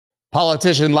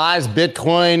Politician lies,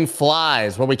 Bitcoin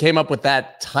flies. Well, we came up with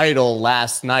that title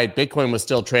last night. Bitcoin was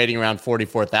still trading around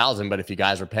 44,000, but if you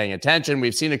guys were paying attention,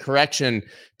 we've seen a correction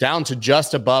down to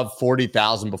just above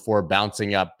 40,000 before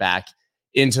bouncing up back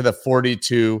into the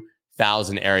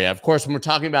 42,000 area. Of course, when we're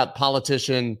talking about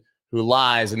politician who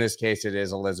lies, in this case, it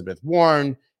is Elizabeth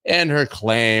Warren and her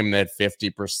claim that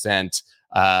 50%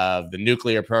 of the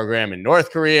nuclear program in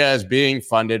North Korea is being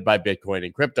funded by Bitcoin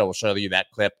and crypto. We'll show you that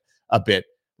clip a bit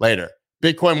later.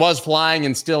 Bitcoin was flying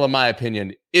and still, in my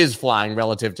opinion, is flying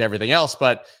relative to everything else.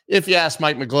 But if you ask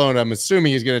Mike McGlone, I'm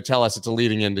assuming he's going to tell us it's a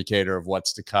leading indicator of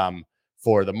what's to come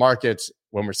for the markets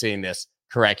when we're seeing this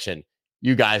correction.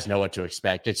 You guys know what to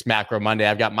expect. It's Macro Monday.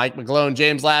 I've got Mike McGlone,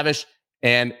 James Lavish,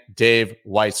 and Dave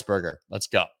Weisberger. Let's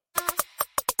go.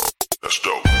 Let's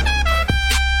go.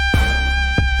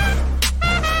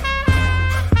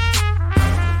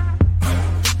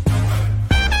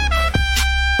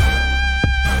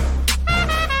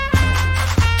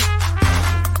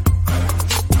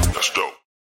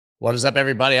 What is up,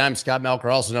 everybody? I'm Scott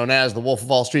Melker, also known as the Wolf of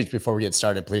All Streets. Before we get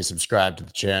started, please subscribe to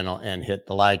the channel and hit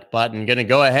the like button. Going to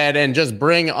go ahead and just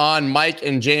bring on Mike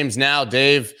and James now.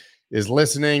 Dave is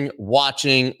listening,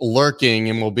 watching, lurking,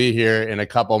 and will be here in a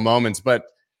couple moments. But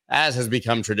as has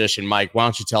become tradition, Mike, why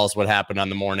don't you tell us what happened on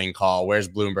the morning call? Where's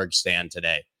Bloomberg stand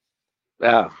today?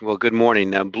 Well, good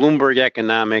morning. Bloomberg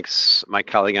Economics, my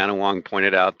colleague Anna Wong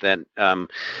pointed out that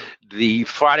the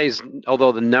Fridays,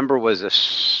 although the number was a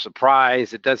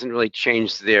surprise, it doesn't really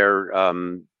change their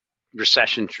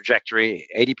recession trajectory.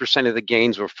 80% of the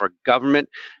gains were for government,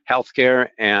 healthcare,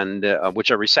 and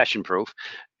which are recession-proof,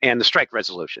 and the strike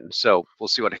resolution. So we'll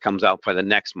see what it comes out for the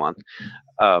next month.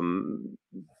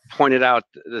 Pointed out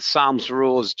the Psalms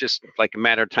rule is just like a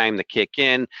matter of time to kick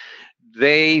in.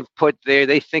 They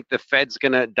think the Fed's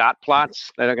going to dot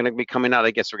plots that are going to be coming out.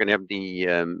 I guess we're going to have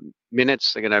the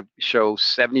minutes. They're going to show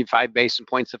 75 basis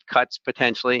points of cuts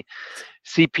potentially.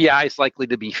 CPI is likely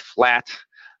to be flat.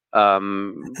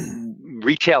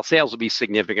 Retail sales will be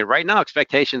significant. Right now,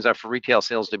 expectations are for retail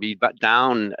sales to be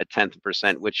down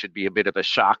 0.1%, which should be a bit of a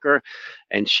shocker.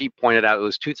 And she pointed out it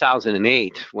was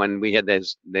 2008 when we had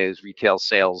those retail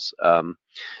sales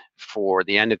for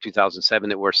the end of 2007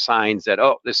 that were signs that,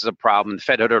 oh, this is a problem. The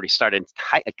Fed had already started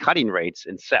cutting rates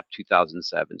in Sep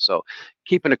 2007. So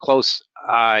keeping a close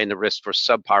eye on the risk for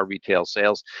subpar retail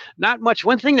sales. Not much.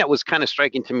 One thing that was kind of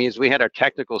striking to me is we had our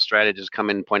technical strategists come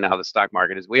in and point out how the stock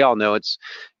market is. We all know it's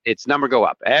number go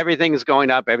up. Everything is going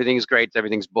up. Everything is great.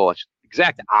 Everything's bullish.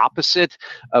 Exact opposite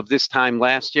of this time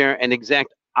last year, and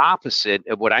exact opposite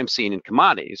of what I'm seeing in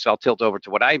commodities. So I'll tilt over to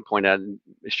what I pointed out and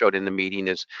showed in the meeting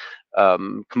is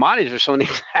commodities are showing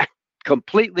exact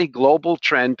completely global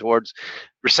trend towards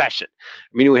recession.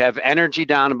 I mean, we have energy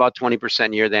down about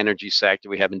 20% year, the energy sector.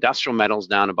 We have industrial metals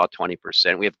down about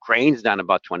 20%. We have grains down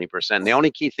about 20%. The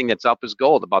only key thing that's up is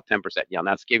gold, about 10%. Yeah,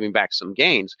 that's giving back some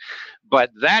gains. But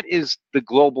that is the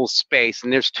global space.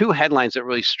 And there's two headlines that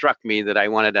really struck me that I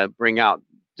wanted to bring out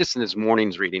just in this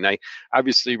morning's reading. I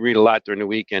obviously read a lot during the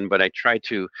weekend, but I tried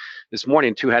to, this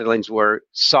morning, two headlines were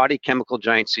Saudi chemical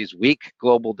giant sees weak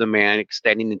global demand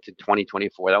extending into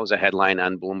 2024. That was a headline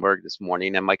on Bloomberg this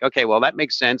morning. I'm like, okay, well, that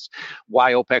makes sense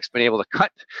why OPEC's been able to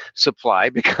cut supply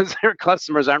because their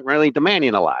customers aren't really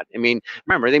demanding a lot. I mean,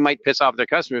 remember, they might piss off their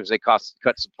customers if they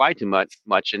cut supply too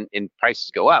much and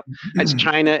prices go up. That's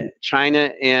China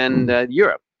and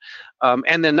Europe. And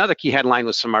then another key headline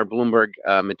was from our Bloomberg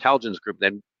intelligence group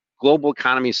that global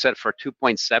economy is set for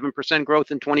 2.7% growth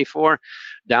in 24,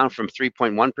 down from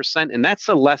 3.1%. And that's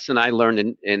a lesson I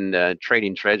learned in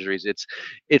trading treasuries.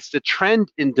 It's the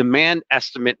trend in demand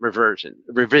estimate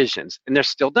revisions, and they're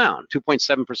still down.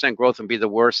 2.7% growth would be the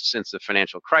worst since the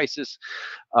financial crisis.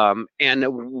 And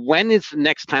when is the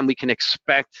next time we can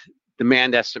expect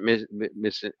demand estimate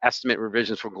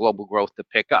revisions for global growth to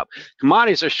pick up?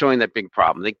 Commodities are showing that big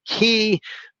problem. The key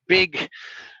big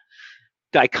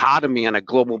dichotomy on a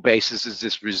global basis is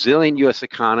this resilient U.S.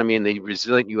 economy and the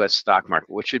resilient U.S. stock market,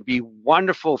 which would be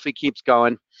wonderful if it keeps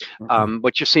going.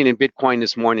 What you're seeing in Bitcoin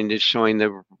this morning is showing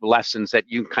the lessons that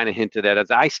you kind of hinted at.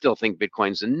 As I still think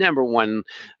Bitcoin is the number one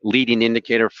leading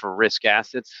indicator for risk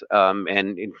assets.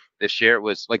 And this year it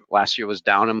was like last year was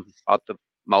down about the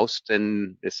most,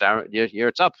 and this year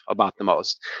it's up about the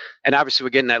most. And obviously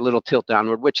we're getting that little tilt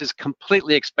downward, which is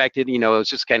completely expected. You know, it was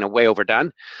just kind of way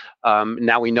overdone.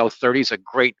 Now we know 30 is a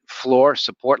great floor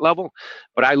support level,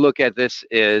 but I look at this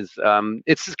as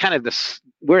it's just kind of this,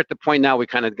 we're at the point now we're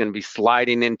kind of going to be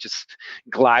sliding in, just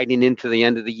gliding into the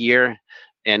end of the year.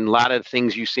 And a lot of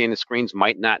things you see in the screens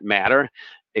might not matter.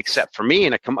 except for me,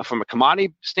 from a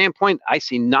commodity standpoint, I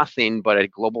see nothing but a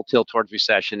global tilt towards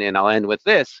recession. And I'll end with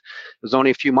this. It was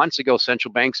only a few months ago, most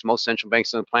central banks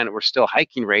on the planet were still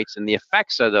hiking rates, and the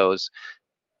effects of those,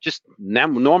 just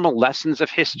normal lessons of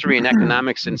history and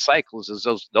economics and cycles, is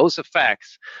those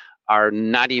effects are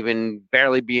not even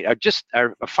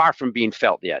are far from being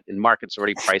felt yet. And markets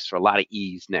already priced for a lot of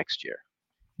ease next year.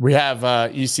 We have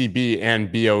ECB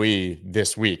and BOE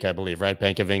this week, I believe, right?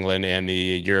 Bank of England and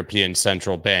the European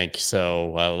Central Bank.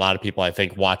 So a lot of people, I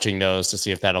think, watching those to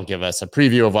see if that'll give us a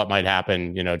preview of what might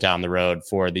happen, down the road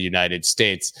for the United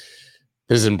States.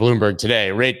 This is in Bloomberg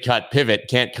today. Rate cut pivot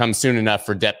can't come soon enough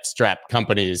for debt-strapped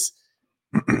companies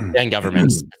and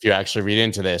governments. If you actually read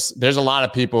into this, there's a lot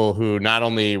of people who not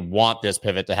only want this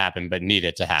pivot to happen, but need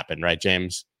it to happen, right,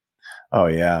 James? Oh,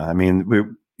 yeah. I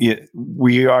mean,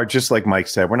 we are, just like Mike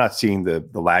said, we're not seeing the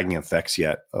lagging effects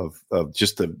yet of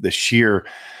just the sheer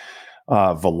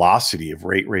velocity of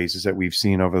rate raises that we've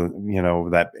seen over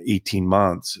that 18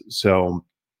 months. So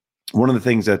one of the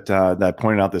things that I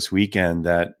pointed out this weekend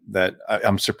that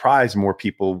I'm surprised more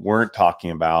people weren't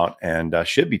talking about and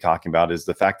should be talking about is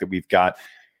the fact that we've got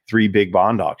 3 big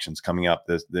bond auctions coming up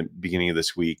the beginning of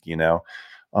this week.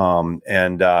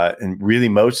 And really,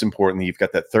 most importantly, you've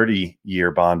got that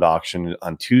 30-year bond auction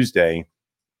on Tuesday,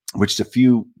 which is a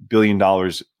few $1 billion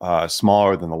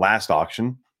smaller than the last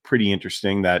auction. Pretty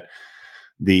interesting that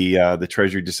the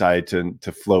Treasury decided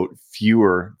to float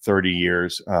fewer 30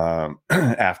 years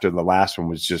after the last one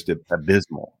was just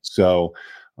abysmal. So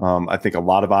I think a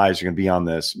lot of eyes are going to be on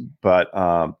this, but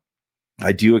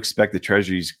I do expect the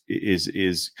Treasury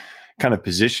is kind of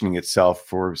positioning itself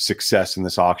for success in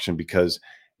this auction, because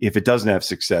if it doesn't have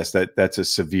success, that's a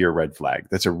severe red flag.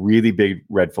 That's a really big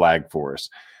red flag for us.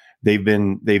 They've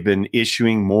been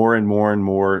issuing more and more and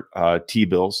more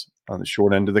T-bills on the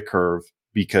short end of the curve,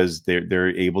 because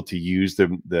they're able to use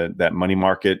that money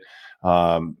market,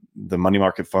 the money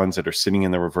market funds that are sitting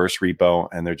in the reverse repo,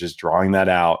 and they're just drawing that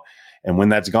out. And when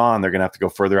that's gone, they're going to have to go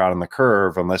further out on the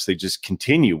curve unless they just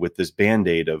continue with this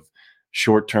band-aid of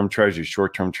short-term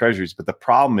treasuries. But the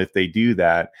problem, if they do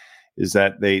that, is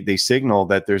that they signal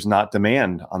that there's not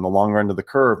demand on the long run of the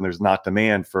curve, and there's not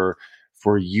demand for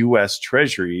U.S.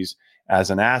 treasuries as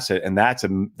an asset, and that's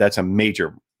a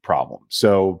major problem.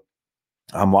 So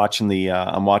I'm watching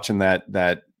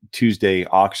that Tuesday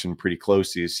auction pretty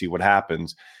closely to see what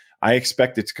happens. I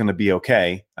expect it's going to be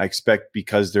okay. I expect,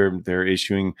 because they're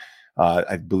issuing,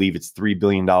 I believe it's $3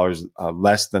 billion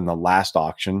less than the last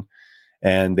auction,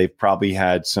 and they've probably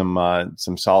had some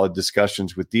solid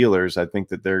discussions with dealers. I think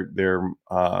that they're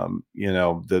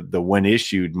the when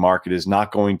issued market is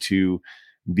not going to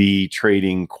be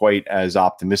trading quite as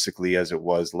optimistically as it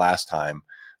was last time.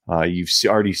 You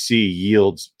already see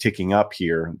yields ticking up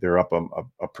here. They're up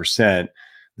a percent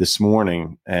this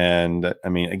morning, and I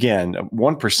mean, again,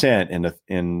 1% in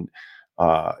a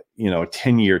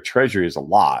 10-year Treasury is a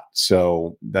lot.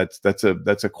 So that's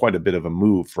a quite a bit of a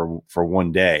move for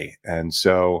one day. And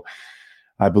so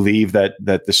I believe that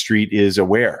the street is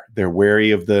aware. They're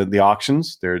wary of the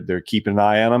auctions. They're keeping an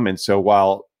eye on them. And so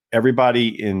while everybody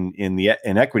in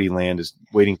equity land is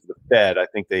waiting for the Fed, I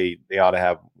think they ought to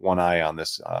have one eye on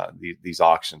this these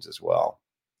auctions as well.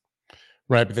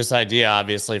 Right. But this idea,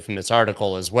 obviously, from this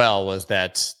article as well, was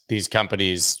that these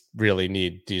companies really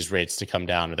need these rates to come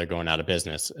down or they're going out of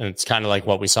business. And it's kind of like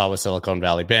what we saw with Silicon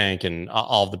Valley Bank and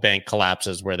all the bank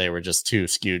collapses where they were just too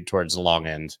skewed towards the long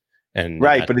end. And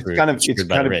right. But it's kind of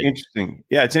interesting.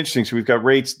 Yeah, it's interesting. So we've got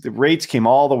rates. The rates came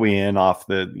all the way in off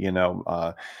the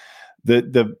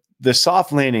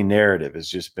soft landing narrative has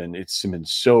just been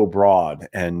so broad,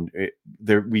 and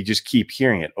we just keep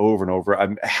hearing it over and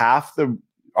over. Half the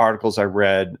articles I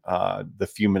read the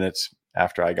few minutes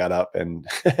after I got up, and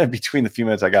between the few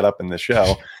minutes I got up in the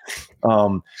show,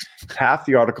 half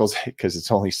the articles, because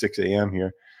it's only 6 a.m.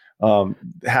 here,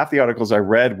 half the articles I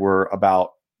read were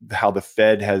about how the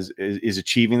Fed is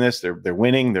achieving this. They're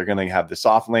winning. They're going to have the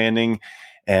soft landing,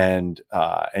 and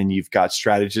you've got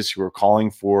strategists who are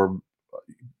calling for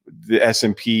the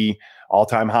S&P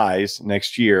all-time highs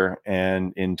next year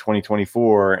and in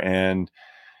 2024. And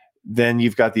then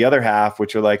you've got the other half,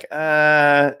 which are like,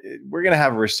 we're going to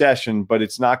have a recession, but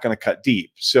it's not going to cut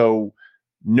deep. So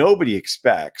nobody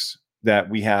expects that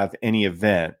we have any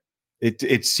event.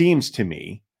 It seems to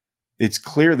me, it's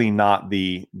clearly not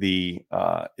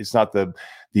it's not the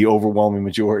overwhelming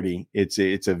majority.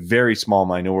 It's a very small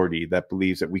minority that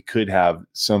believes that we could have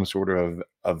some sort of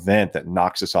event that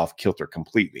knocks us off kilter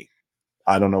completely.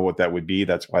 I don't know what that would be.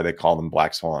 That's why they call them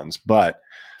black swans. But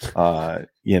the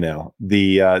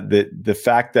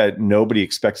fact that nobody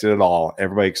expects it at all,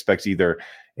 everybody expects either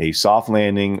a soft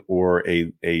landing or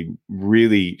a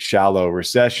really shallow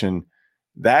recession,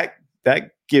 that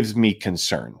gives me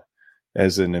concern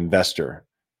as an investor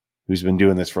who's been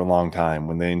doing this for a long time.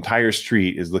 When the entire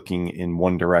street is looking in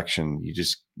one direction,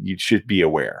 you should be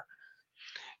aware.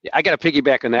 I got to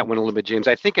piggyback on that one a little bit, James.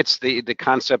 I think it's the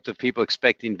concept of people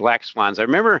expecting black swans. I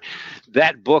remember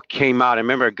that book came out. I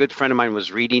remember a good friend of mine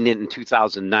was reading it in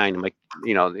 2009. I'm like,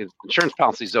 the insurance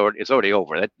policy is already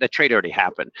over. That trade already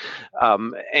happened.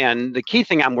 And the key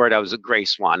thing I'm worried about was a gray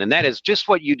swan. And that is just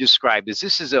what you described.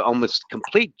 This is a almost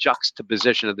complete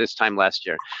juxtaposition of this time last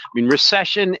year. I mean,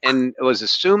 recession and it was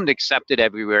assumed, accepted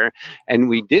everywhere, and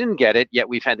we didn't get it, yet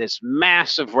we've had this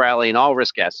massive rally in all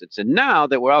risk assets. And now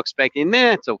that we're all expecting,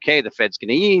 it's okay, the Fed's going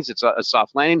to ease, it's a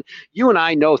soft landing. You and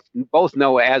I both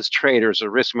know as traders or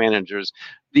risk managers,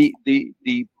 the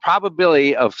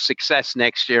probability of success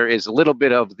next year is a little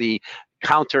bit of the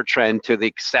counter trend to the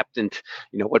acceptant.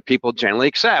 What people generally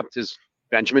accept is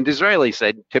Benjamin Disraeli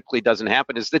said typically doesn't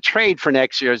happen is the trade for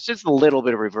next year is just a little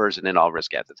bit of reversion in all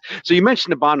risk assets. So you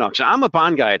mentioned the bond auction. I'm a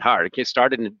bond guy at heart. I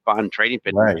started in bond trading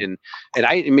pit, right. and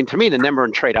I mean, to me, the number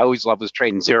in trade I always love was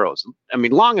trading zeros. I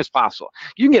mean, long as possible.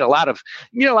 You can get a lot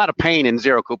of pain in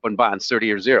zero coupon bonds,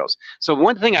 30-year zeros. So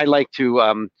one thing I like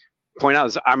to point out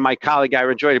is my colleague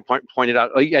Ira Joy pointed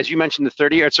out, as you mentioned, the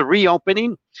 30-year, it's a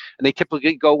reopening, and they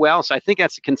typically go well. So I think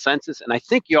that's the consensus. And I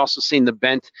think you also seen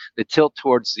the tilt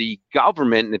towards the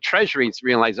government and the treasuries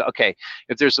realize, okay,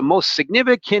 if there's the most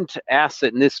significant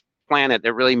asset in this planet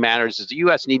that really matters is the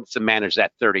U.S. needs to manage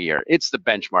that 30-year. It's the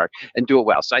benchmark and do it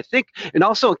well. So I think, and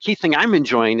also a key thing I'm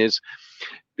enjoying is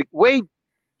the way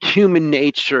human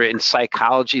nature and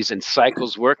psychologies and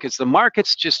cycles work is the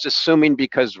market's just assuming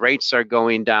because rates are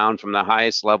going down from the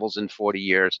highest levels in 40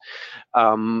 years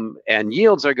and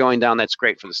yields are going down, that's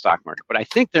great for the stock market. But I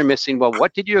think they're missing, well,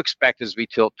 what did you expect as we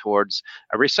tilt towards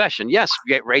a recession? Yes,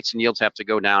 rates and yields have to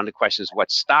go down. The question is what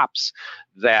stops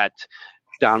that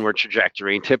downward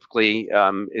trajectory. And typically,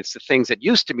 it's the things that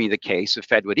used to be the case. The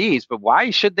Fed would ease, but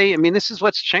why should they? I mean, this is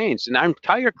what's changed in our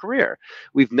entire career.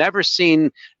 We've never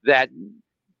seen that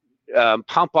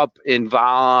pump up in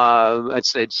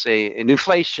let's say in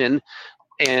inflation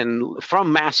and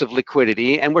from massive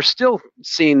liquidity, and we're still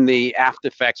seeing the after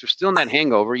effects. We're still in that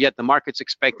hangover, yet the market's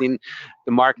expecting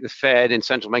the Fed and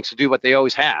central banks to do what they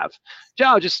always have.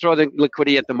 Just throw the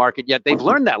liquidity at the market, yet they've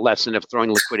learned that lesson of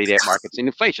throwing liquidity at markets and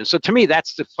inflation. So to me,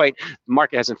 that's the fight the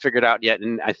market hasn't figured out yet,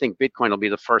 and I think Bitcoin will be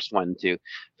the first one to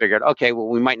figure out, okay, well,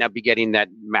 we might not be getting that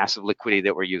massive liquidity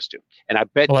that we're used to. And I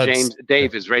bet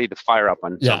Dave is ready to fire up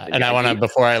on something. And I want to,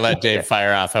 before I let Dave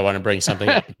fire off, I want to bring something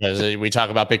up because we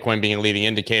talk about Bitcoin being a leading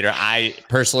indicator. I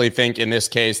personally think in this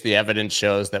case, the evidence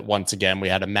shows that once again, we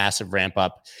had a massive ramp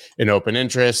up in open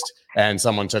interest and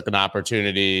someone took an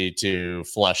opportunity to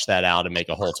flush that out and make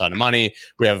a whole ton of money.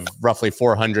 We have roughly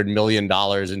 $400 million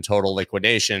in total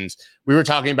liquidations. We were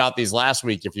talking about these last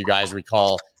week, if you guys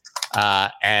recall,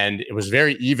 and it was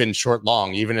very even short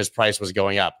long, even as price was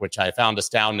going up, which I found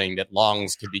astounding that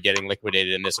longs could be getting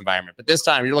liquidated in this environment. But this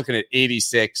time you're looking at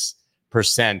 86%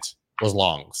 was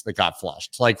longs that got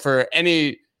flushed. Like for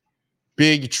any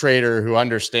big trader who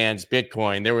understands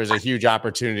Bitcoin, there was a huge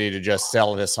opportunity to just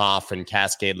sell this off and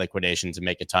cascade liquidations and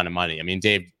make a ton of money. I mean,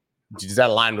 Dave, does that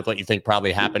align with what you think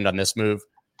probably happened on this move?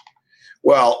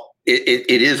 Well, it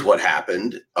is what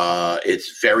happened.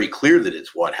 It's very clear that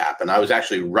it's what happened. I was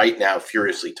actually right now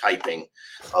furiously typing,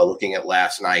 looking at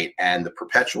last night, and the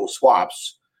perpetual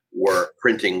swaps were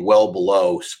printing well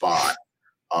below spot.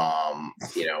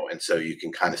 And so you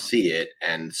can kind of see it,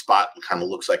 and spot kind of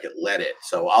looks like it led it.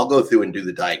 So I'll go through and do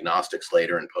the diagnostics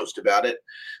later and post about it.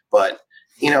 But,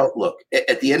 look,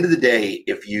 at the end of the day,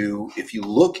 if you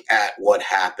look at what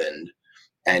happened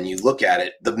and you look at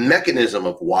it, the mechanism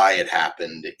of why it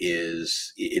happened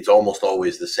it's almost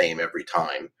always the same every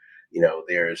time.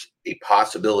 There's a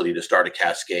possibility to start a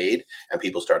cascade, and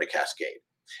people start a cascade.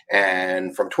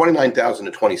 And from 29,000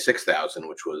 to 26,000,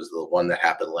 which was the one that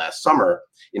happened last summer,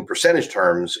 in percentage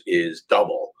terms, is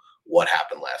double what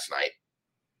happened last night,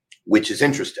 which is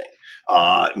interesting.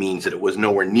 It means that it was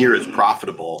nowhere near as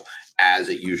profitable as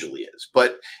it usually is.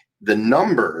 But the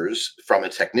numbers from a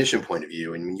technician point of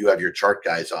view, and when you have your chart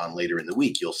guys on later in the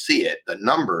week, you'll see it. The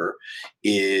number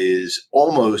is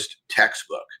almost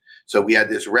textbook. So we had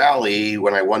this rally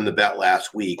when I won the bet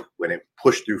last week, when it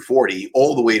pushed through 40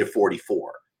 all the way to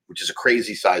 44, which is a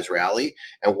crazy size rally.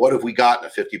 And what have we gotten? A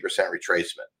 50%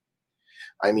 retracement.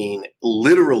 I mean,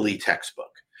 literally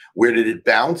textbook. Where did it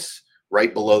bounce?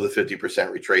 Right below the 50%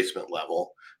 retracement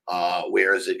level.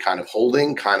 Where is it kind of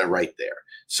holding? Kind of right there.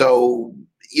 So,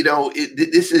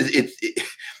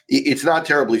 It's not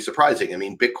terribly surprising. I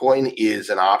mean, Bitcoin is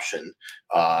an option.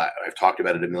 I've talked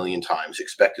about it a million times.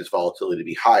 Expect its volatility to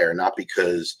be higher, not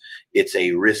because it's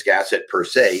a risk asset per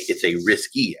se, it's a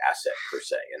risky asset per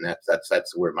se. And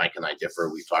that's where Mike and I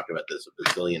differ. We've talked about this a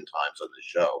bazillion times on the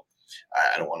show.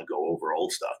 I don't want to go over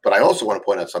old stuff, but I also want to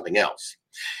point out something else.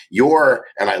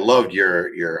 And I loved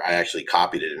I actually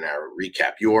copied it in our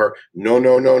recap. Your no,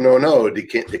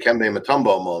 Dikembe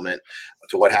Mutombo moment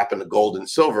to what happened to gold and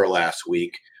silver last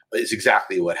week is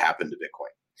exactly what happened to Bitcoin.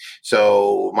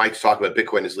 So Mike's talk about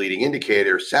Bitcoin as leading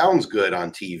indicator sounds good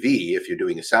on TV if you're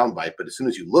doing a soundbite, but as soon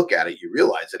as you look at it, you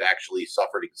realize it actually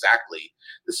suffered exactly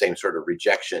the same sort of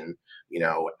rejection,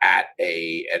 at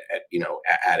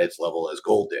its level as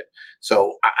gold did.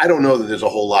 So I don't know that there's a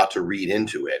whole lot to read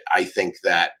into it. I think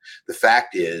that the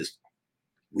fact is,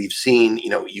 we've seen,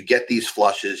 you get these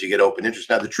flushes, you get open interest.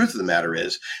 Now, the truth of the matter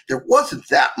is there wasn't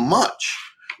that much,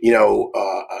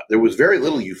 there was very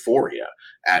little euphoria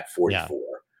at 44.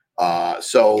 Yeah.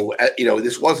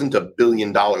 This wasn't a $1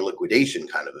 billion liquidation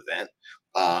kind of event.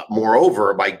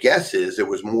 Moreover, my guess is there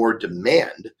was more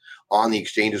demand on the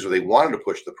exchanges where they wanted to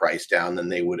push the price down than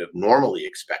they would have normally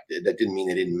expected. That didn't mean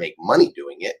they didn't make money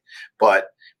doing it, but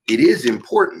it is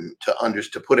important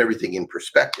to put everything in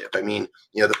perspective. I mean,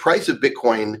 the price of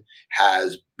Bitcoin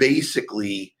has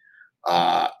basically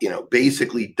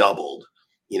doubled,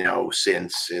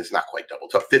 since it's not quite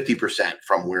doubled, so 50%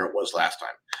 from where it was last time.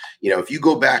 If you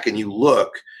go back and you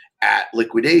look at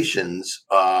liquidations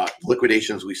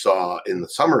we saw in the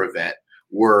summer event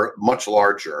were much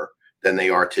larger than they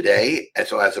are today. And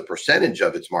so as a percentage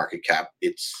of its market cap,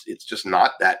 it's just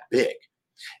not that big.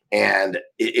 And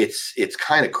it's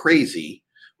kind of crazy,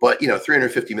 but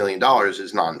 $350 million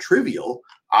is non-trivial,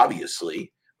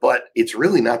 obviously, but it's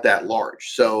really not that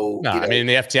large. So no, in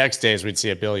the FTX days, we'd see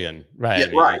 $1 billion,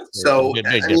 right? Yeah, right. So big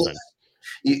difference.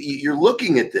 You're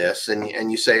looking at this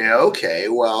and you say, okay,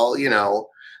 well,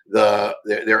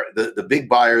 the big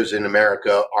buyers in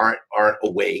America aren't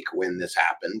awake when this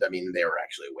happened. I mean, they were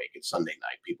actually awake. It's Sunday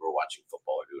night. People are watching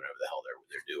football or doing whatever the hell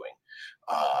they're doing.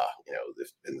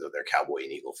 They're Cowboy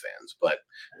and Eagle fans. But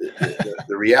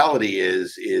the reality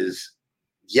is,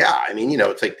 yeah,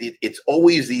 it's like it's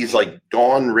always these like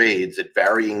dawn raids at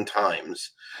varying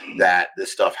times that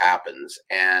this stuff happens.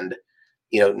 And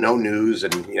no news,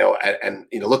 and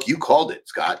look, you called it,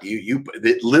 Scott. You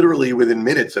literally within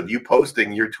minutes of you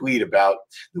posting your tweet about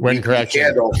the when correction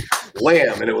candle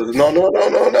lamb, and it was no.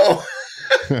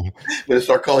 I'm gonna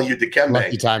start calling you Dikembe.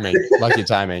 Lucky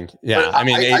timing. Yeah,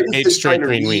 eight straight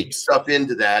green weeks. Stuff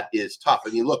into that is tough.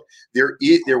 Look, there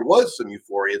was some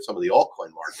euphoria in some of the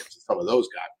altcoin markets, and some of those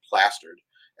got plastered.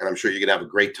 And I'm sure you're gonna have a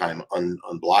great time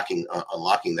unlocking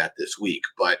that this week.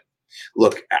 But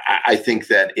look, I think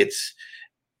that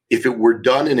if it were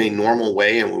done in a normal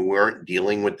way and we weren't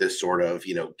dealing with this sort of,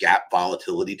 gap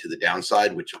volatility to the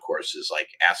downside, which of course is like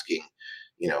asking,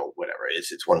 whatever,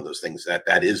 it's one of those things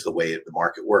that is the way the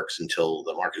market works until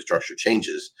the market structure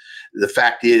changes. The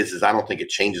fact is I don't think it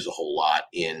changes a whole lot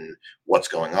in what's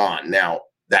going on. Now,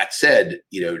 that said,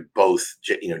 both,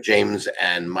 James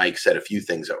and Mike said a few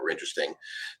things that were interesting.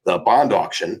 The bond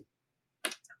auction,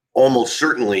 almost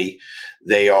certainly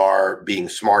they are being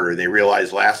smarter. They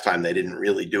realized last time they didn't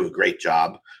really do a great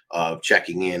job of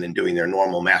checking in and doing their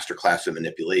normal masterclass of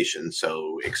manipulation.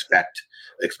 So expect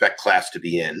class to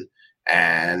be in,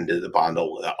 and the bond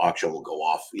auction will go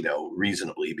off,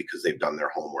 reasonably, because they've done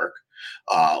their homework.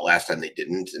 Last time they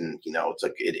didn't, and it's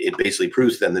like it basically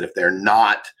proves to them that if they're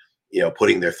not,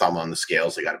 putting their thumb on the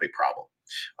scales, they got a big problem.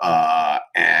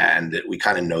 And we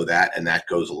kind of know that, and that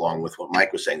goes along with what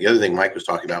Mike was saying. The other thing Mike was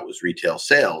talking about was retail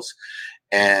sales.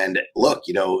 And look,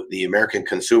 the American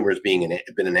consumer has been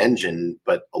an engine,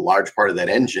 but a large part of that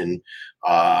engine,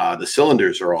 the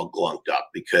cylinders are all glunked up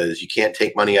because you can't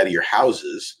take money out of your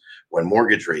houses when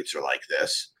mortgage rates are like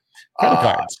this.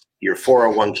 Your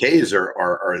 401ks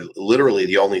are literally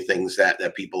the only things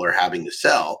that people are having to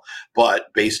sell.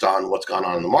 But based on what's gone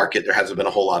on in the market, there hasn't been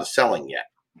a whole lot of selling yet.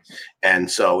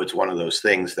 And so it's one of those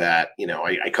things that,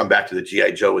 I come back to the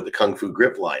G.I. Joe with the Kung Fu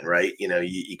grip line, right?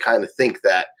 You kind of think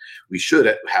that we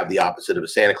should have the opposite of a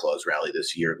Santa Claus rally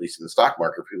this year, at least in the stock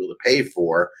market, for people to pay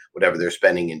for whatever they're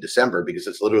spending in December, because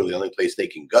it's literally the only place they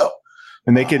can go.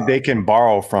 And they can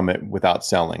borrow from it without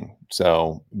selling.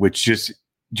 So, which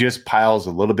just piles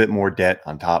a little bit more debt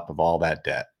on top of all that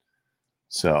debt.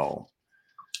 So,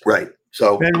 right.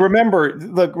 So, and remember,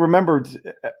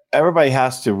 everybody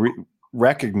has to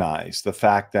recognize the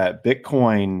fact that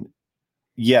Bitcoin,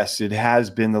 yes, it has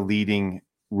been the leading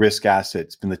risk asset.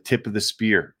 It's been the tip of the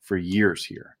spear for years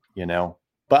here,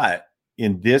 but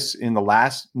in the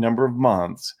last number of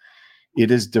months, it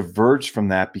has diverged from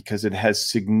that because it has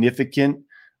significant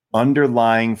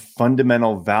underlying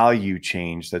fundamental value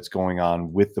change that's going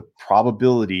on with the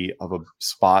probability of a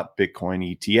spot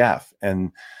Bitcoin ETF.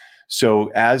 And so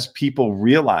as people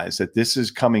realize that this is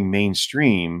coming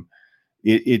mainstream,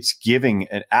 it's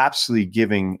absolutely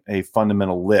giving a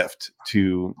fundamental lift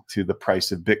to the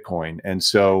price of Bitcoin. And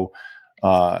so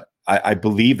I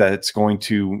believe that it's going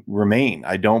to remain.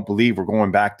 I don't believe we're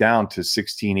going back down to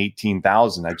 16,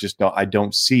 18,000. I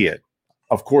don't see it.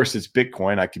 Of course, it's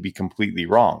Bitcoin. I could be completely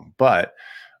wrong, but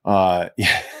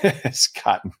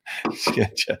Scott,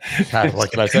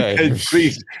 what can I say?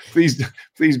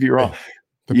 please be wrong.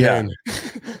 Yeah.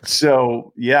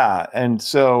 So yeah, and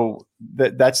so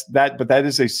that's that. But that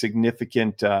is a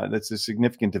significant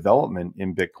development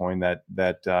in Bitcoin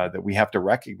that we have to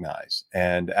recognize.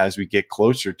 And as we get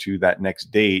closer to that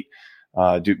next date,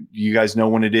 do you guys know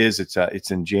when it is?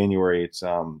 It's in January. It's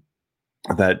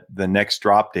that the next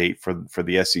drop date for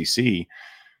the SEC.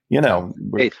 You know,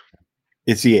 8th.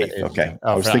 It's the 8th. Okay,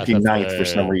 I was thinking 9th for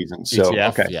some reason. So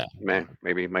ETF, okay, Yeah,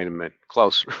 maybe it might have been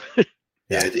close.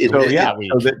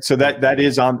 So that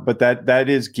is on, but that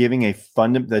is giving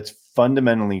that's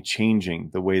fundamentally changing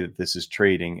the way that this is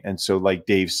trading. And so, like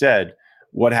Dave said,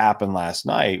 what happened last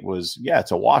night was,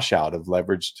 it's a washout of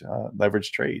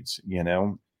leveraged trades. You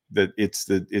know, that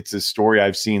it's a story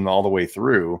I've seen all the way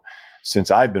through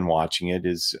since I've been watching it.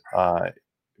 It's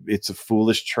a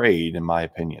foolish trade in my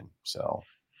opinion. So.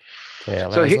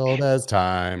 As old as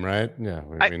time, right? Yeah.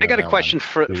 I got a question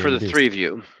for the three of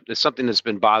you. There's something that's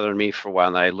been bothering me for a while,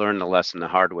 and I learned the lesson the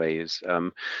hard way. Is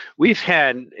we've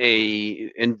had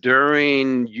a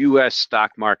enduring U.S.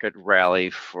 stock market rally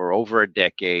for over a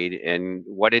decade, and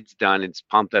what it's done, it's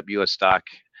pumped up U.S. stock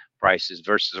prices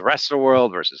versus the rest of the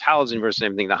world, versus housing, versus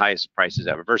everything, the highest prices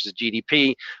ever, versus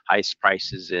GDP, highest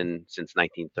prices since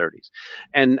 1930s.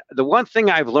 And the one thing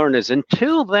I've learned is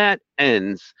until that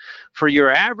ends, for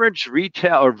your average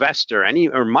retail investor,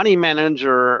 or money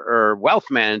manager or wealth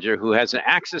manager who has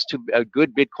access to a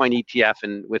good Bitcoin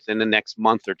ETF within the next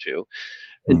month or two,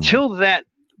 until that,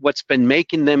 what's been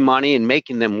making them money and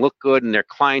making them look good and their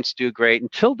clients do great,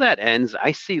 until that ends,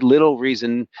 I see little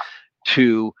reason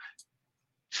to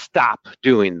stop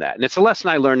doing that. And it's a lesson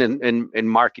I learned in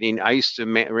marketing. I used to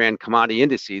ran commodity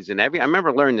indices, and I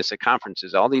remember learning this at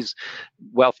conferences. All these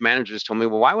wealth managers told me,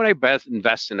 well, why would I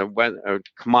invest in a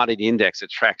commodity index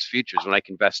that tracks futures when I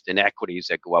can invest in equities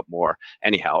that go up more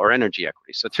anyhow, or energy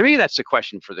equities? So to me, that's the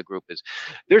question for the group is,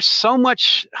 there's so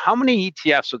much, how many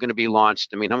ETFs are going to be launched?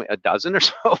 I mean, a dozen or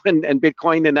so, and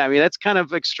Bitcoin, and I mean, that's kind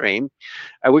of extreme.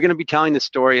 We're going to be telling the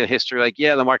story of history, like,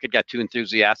 the market got too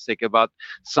enthusiastic about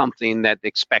something that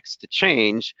expects to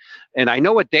change. And I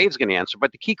know what Dave's going to answer,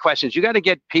 but the key question is, you got to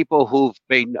get people who've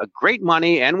made a great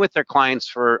money and with their clients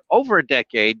for over a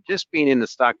decade just being in the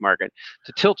stock market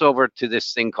to tilt over to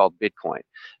this thing called Bitcoin.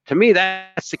 To me,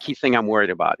 that's the key thing I'm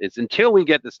worried about, is until we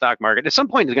get the stock market, at some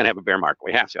point it's going to have a bear market.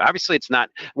 We have to. Obviously, it's not.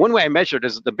 One way I measured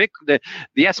is the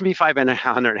S&P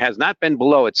 500 has not been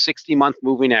below its 60-month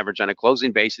moving average on a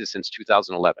closing basis since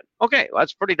 2011. Okay, well,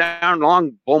 that's pretty darn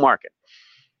long bull market.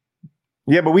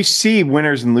 Yeah, but we see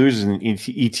winners and losers in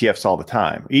ETFs all the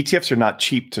time. ETFs are not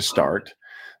cheap to start.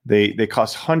 They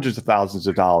cost hundreds of thousands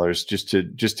of dollars just to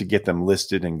get them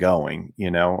listed and going. You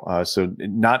know, so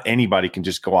not anybody can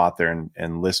just go out there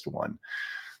and list one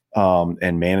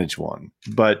and manage one.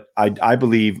 But I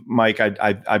believe, Mike,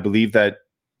 I believe that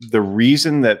the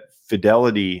reason that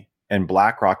Fidelity and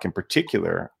BlackRock in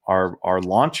particular are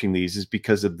launching these is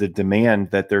because of the demand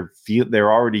that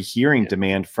they're already hearing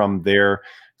demand from their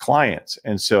clients.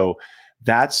 And so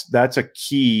that's a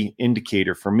key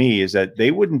indicator for me, is that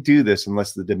they wouldn't do this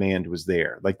unless the demand was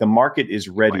there. Like, the market is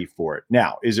ready for it.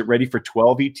 Now, is it ready for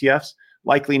 12 ETFs?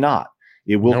 Likely not.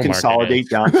 It will consolidate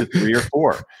down to 3 or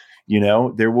 4. You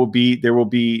know, there will be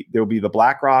the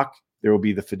BlackRock, there will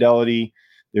be the Fidelity,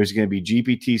 there's going to be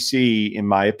GBTC, in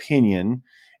my opinion,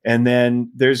 and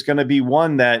then there's going to be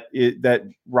one that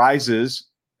rises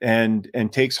and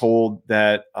takes hold,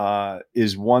 that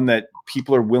is one that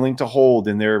people are willing to hold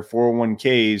in their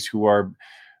 401ks, who are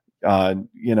Bitcoin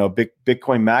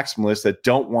maximalists that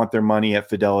don't want their money at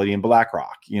Fidelity and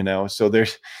BlackRock. You know, so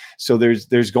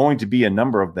there's going to be a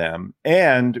number of them,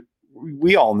 and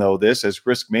we all know this as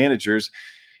risk managers.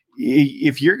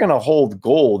 If you're going to hold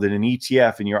gold in an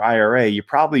ETF in your IRA, you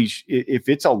probably, if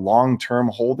it's a long-term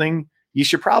holding, you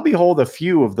should probably hold a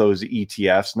few of those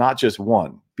ETFs, not just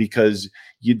one, because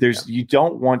you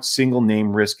don't want single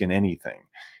name risk in anything,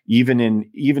 even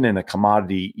in a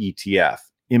commodity ETF,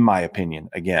 in my opinion,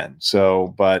 again.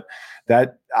 So, but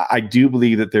that, I do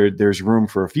believe that there's room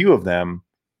for a few of them.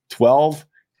 12,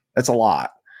 that's a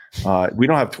lot. We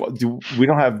don't have 12. We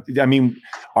don't have. I mean,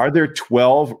 are there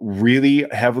 12 really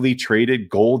heavily traded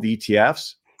gold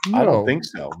ETFs? No. I don't think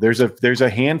so. There's a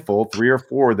handful, 3 or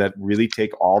 4 that really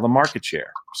take all the market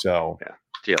share. So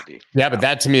TLD. Yeah, but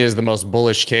that to me is the most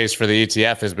bullish case for the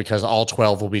ETF, is because all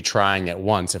 12 will be trying at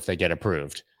once if they get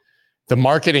approved. The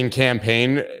marketing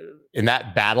campaign in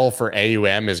that battle for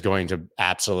AUM is going to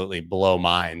absolutely blow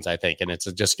minds, I think. And it's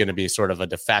just going to be sort of a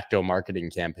de facto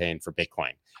marketing campaign for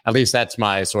Bitcoin. At least that's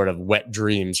my sort of wet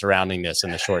dream surrounding this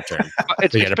in the short term.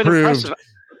 It's get been approved. impressive.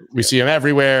 We see them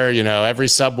everywhere, every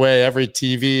subway, every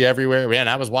TV, everywhere. Man,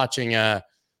 I was watching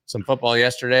some football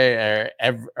yesterday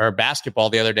or basketball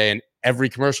the other day, and every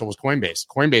commercial was Coinbase.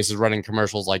 Coinbase is running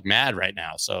commercials like mad right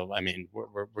now. So, I mean,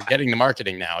 we're getting the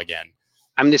marketing now again.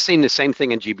 I'm just seeing the same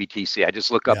thing in GBTC. I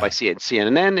just look up, I see it in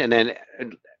CNN, and then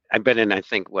I've been in, I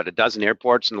think, a dozen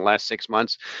airports in the last 6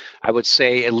 months. I would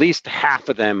say at least half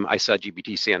of them, I saw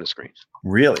GBTC on the screens.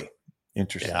 Really?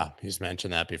 Interesting. Yeah, he's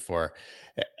mentioned that before.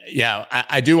 Yeah,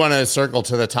 I do want to circle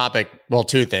to the topic. Well,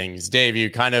 2 things. Dave,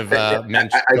 you kind of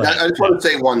mentioned. I just want to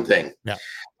say one thing. Yeah.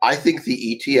 I think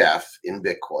the ETF in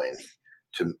Bitcoin,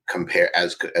 to compare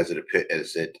as it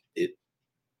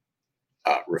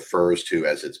refers to,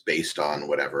 as it's based on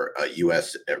whatever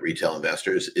U.S. retail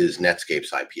investors, is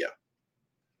Netscape's IPO.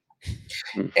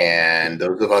 And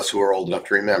those of us who are old enough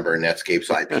to remember Netscape's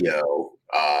IPO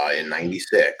in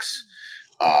 '96,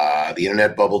 the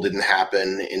internet bubble didn't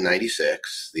happen in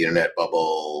 '96. The internet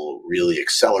bubble really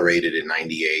accelerated in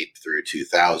 '98 through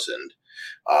 2000.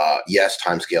 Yes,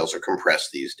 timescales are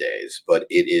compressed these days, but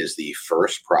it is the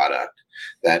first product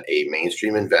that a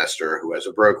mainstream investor who has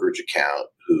a brokerage account,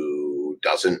 who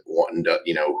doesn't want to,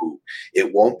 who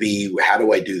it won't be, how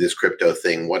do I do this crypto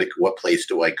thing? What place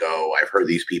do I go? I've heard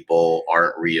these people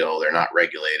aren't real. They're not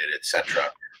regulated,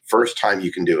 etc. First time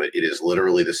you can do it. It is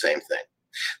literally the same thing.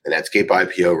 The Netscape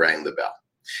IPO rang the bell.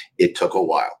 It took a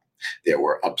while. There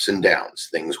were ups and downs.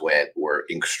 Things were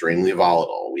extremely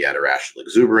volatile. We had irrational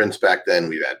exuberance back then.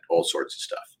 We've had all sorts of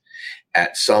stuff.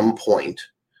 At some point,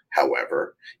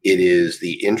 however, it is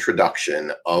the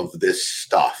introduction of this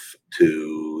stuff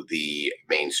to the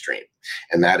mainstream.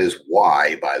 And that is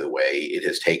why, by the way, it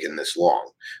has taken this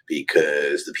long,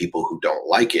 because the people who don't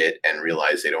like it and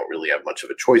realize they don't really have much of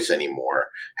a choice anymore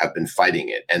have been fighting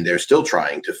it. And they're still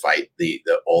trying to fight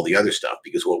all the other stuff,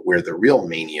 because where the real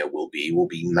mania will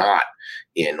be not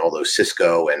in all those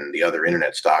Cisco and the other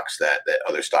internet stocks that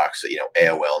other stocks,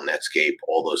 AOL, Netscape,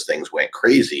 all those things went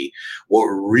crazy. What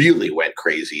really went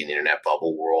crazy in the internet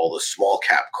bubble were all the small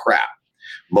cap crap,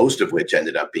 most of which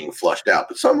ended up being flushed out,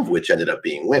 but some of which ended up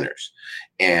being winners.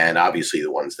 And obviously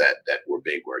the ones that were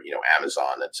big were,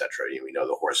 Amazon, et cetera. We know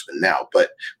the horsemen now.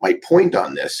 But my point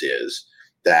on this is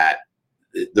that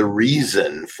the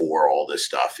reason for all this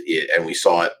stuff, and we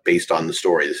saw it based on the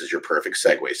story, this is your perfect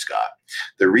segue, Scott.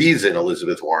 The reason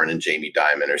Elizabeth Warren and Jamie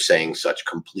Dimon are saying such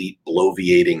complete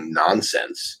bloviating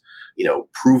nonsense,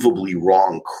 provably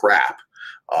wrong crap,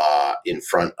 in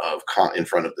front of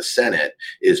the Senate,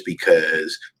 is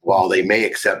because while they may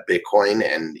accept Bitcoin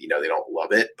and they don't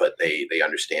love it, but they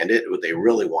understand it, what they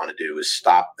really want to do is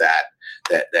stop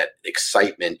that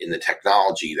excitement in the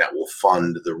technology that will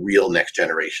fund the real next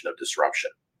generation of disruption.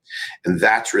 And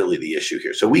that's really the issue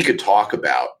here. So we could talk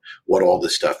about what all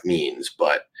this stuff means,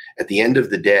 but at the end of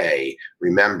the day,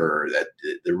 remember that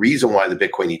the reason why the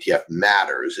Bitcoin ETF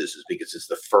matters is because it's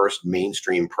the first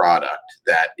mainstream product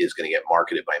that is going to get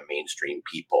marketed by mainstream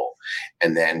people.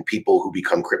 And then people who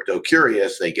become crypto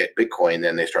curious, they get Bitcoin,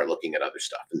 then they start looking at other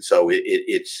stuff. And so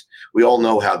it's we all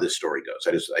know how this story goes.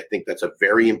 I think that's a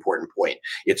very important point.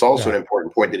 It's also an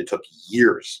important point that it took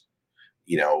years,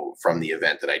 from the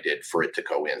event that I did for it to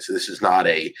go in. So this is not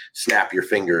a snap your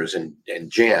fingers and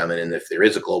jam. And if there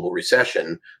is a global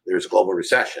recession, there's a global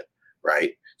recession,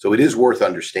 right? So it is worth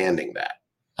understanding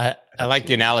that. I like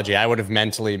the analogy. I would have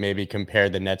mentally maybe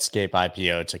compared the Netscape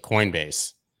IPO to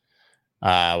Coinbase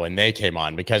when they came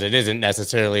on, because it isn't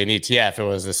necessarily an ETF. It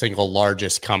was the single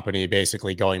largest company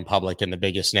basically going public and the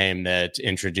biggest name that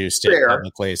introduced it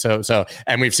publicly. So,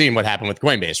 and we've seen what happened with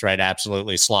Coinbase, right?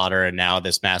 Absolutely slaughter. And now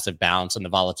this massive bounce and the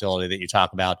volatility that you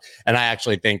talk about. And I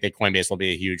actually think that Coinbase will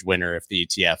be a huge winner if the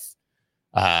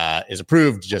ETF is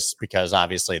approved, just because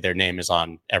obviously their name is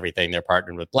on everything. They're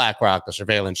partnered with BlackRock, the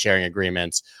surveillance sharing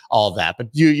agreements, all of that. But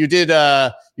you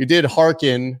did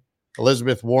hearken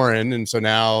Elizabeth Warren, and so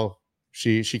now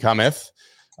she cometh.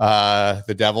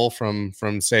 The devil from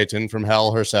Satan, from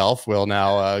hell herself, will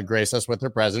now grace us with her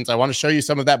presence. I want to show you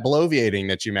some of that bloviating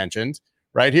that you mentioned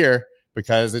right here,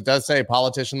 because it does say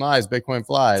politician lies, Bitcoin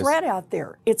flies. Threat out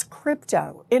there. It's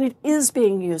crypto, and it is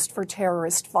being used for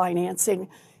terrorist financing.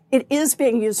 It is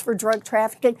being used for drug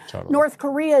trafficking. Totally. North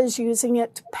Korea is using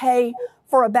it to pay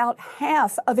for about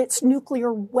half of its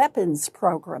nuclear weapons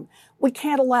program. We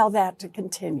can't allow that to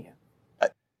continue.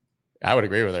 I would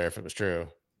agree with her if it was true.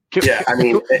 Yeah, I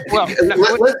mean, Well,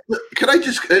 could I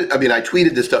just? I mean, I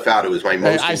tweeted this stuff out. It was my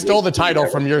most. I stole the title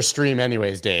from your stream,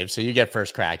 anyways, Dave. So you get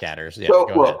first crack at her. So, yeah, So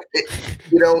go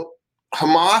look,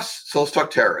 Hamas. So let's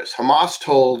talk terrorists. Hamas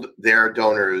told their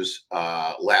donors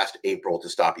last April to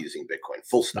stop using Bitcoin.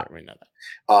 Full stop. ahead. We know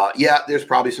that. Yeah, there's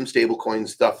probably some stablecoin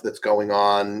stuff that's going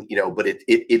on, but it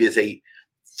is a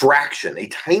fraction, a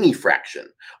tiny fraction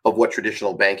of what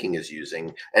traditional banking is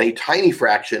using, and a tiny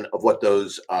fraction of what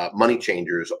those money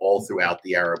changers all throughout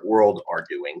the Arab world are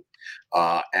doing.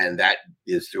 And that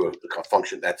is through a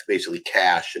function that's basically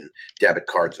cash and debit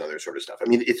cards and other sort of stuff. I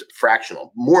mean, it's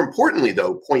fractional. More importantly,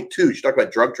 though, point two, you talk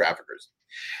about drug traffickers.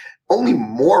 Only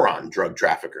moron drug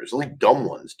traffickers, only dumb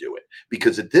ones do it.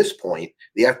 Because at this point,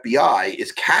 the FBI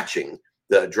is catching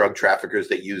the drug traffickers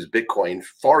that use Bitcoin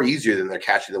far easier than they're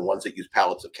catching the ones that use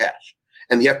pallets of cash.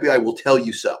 And the FBI will tell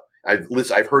you so.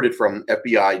 I've heard it from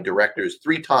FBI directors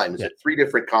 3 times at 3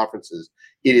 different conferences.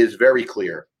 It is very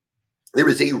clear. There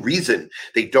is a reason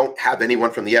they don't have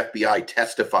anyone from the FBI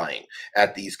testifying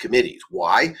at these committees.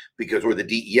 Why? Or the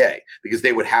DEA, because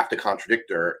they would have to contradict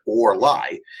or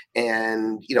lie.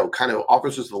 And, kind of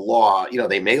officers of the law,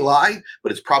 they may lie,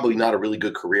 but it's probably not a really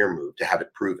good career move to have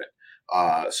it proven.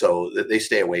 So that they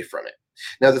stay away from it.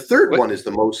 Now, the third one is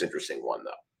the most interesting one,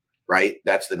 though, right?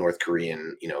 That's the North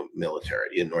Korean,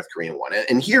 military, North Korean one.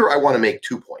 And here I want to make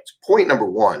 2 points. Point number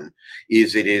one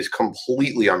is it is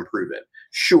completely unproven.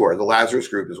 Sure, the Lazarus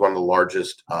Group is one of the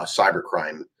largest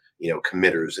cybercrime,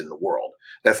 committers in the world.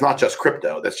 That's not just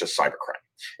crypto, that's just cybercrime.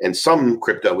 And some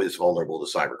crypto is vulnerable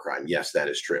to cybercrime. Yes, that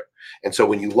is true. And so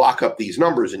when you lock up these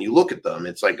numbers and you look at them,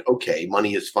 it's like, okay,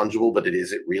 money is fungible, but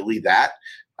is it really that?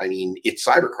 I mean, it's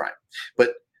cybercrime.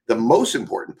 But the most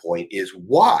important point is,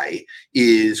 why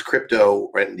is crypto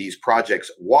and these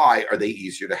projects, why are they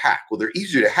easier to hack? Well, they're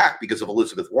easier to hack because of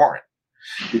Elizabeth Warren,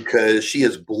 because she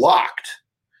has blocked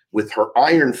with her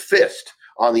iron fist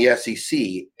on the SEC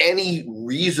any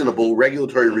reasonable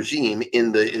regulatory regime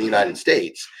in the United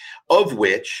States, of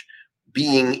which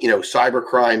being,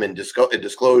 cybercrime and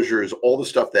disclosures, all the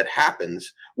stuff that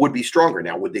happens would be stronger.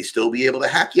 Now, would they still be able to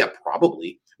hack? Yeah,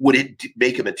 probably. Would it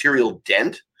make a material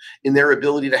dent in their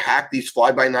ability to hack these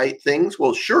fly-by-night things?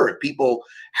 Well, sure. If people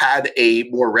had a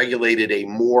more regulated, a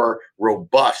more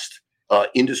robust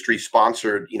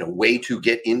industry-sponsored, way to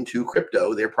get into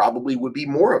crypto, there probably would be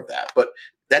more of that. But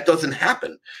that doesn't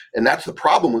happen. And that's the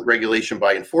problem with regulation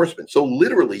by enforcement. So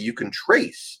literally, you can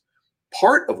trace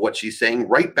part of what she's saying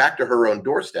right back to her own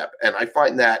doorstep. And I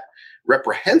find that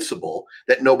reprehensible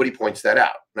that nobody points that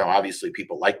out. Now, obviously,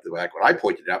 people like when I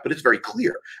pointed it out, but it's very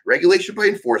clear. Regulation by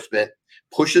enforcement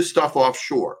pushes stuff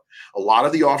offshore. A lot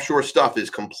of the offshore stuff is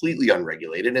completely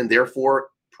unregulated, and therefore,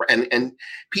 and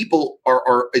people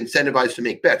are incentivized to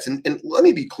make bets. And let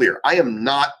me be clear, I am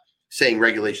not saying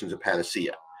regulation is a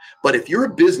panacea. But if you're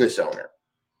a business owner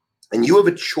and you have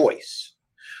a choice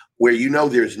where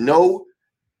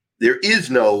there is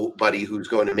nobody who's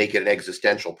going to make it an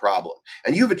existential problem,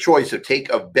 and you have a choice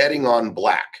of betting on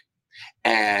black,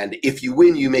 and if you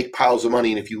win, you make piles of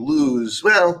money, and if you lose,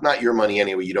 well, not your money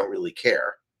anyway, you don't really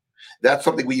care. That's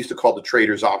something we used to call the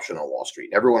trader's option on Wall Street.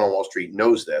 Everyone on Wall Street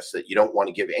knows this, that you don't want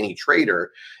to give any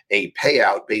trader a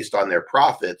payout based on their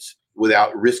profits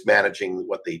without risk managing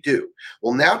what they do.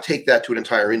 Well, now take that to an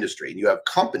entire industry, and you have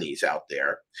companies out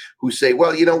there who say,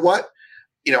 well, you know what?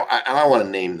 I don't want to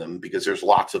name them because there's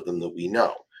lots of them that we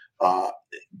know.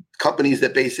 Companies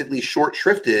that basically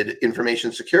short-shrifted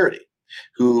information security,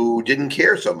 who didn't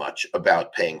care so much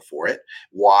about paying for it.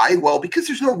 Why? Well, because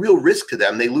there's no real risk to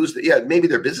them. They lose, maybe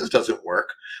their business doesn't work,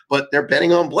 but they're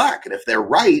betting on black. And if they're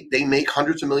right, they make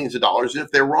hundreds of millions of dollars. And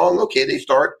if they're wrong, okay,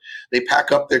 they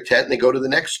pack up their tent and they go to the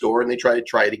next store and they try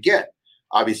it again.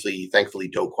 Obviously, thankfully,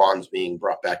 Do Kwon's being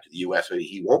brought back to the U.S. Maybe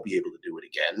he won't be able to do it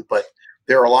again, but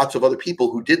there are lots of other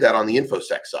people who did that on the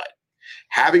InfoSec side.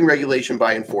 Having regulation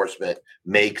by enforcement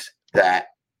makes that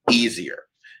easier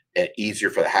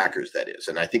for the hackers, that is.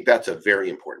 And I think that's a very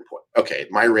important point. Okay,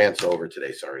 my rant's over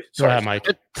today. Sorry, Mike.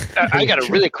 I got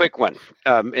a really quick one.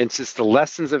 And since the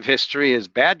lessons of history is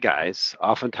bad guys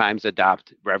oftentimes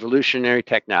adopt revolutionary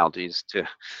technologies to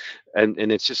And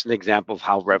it's just an example of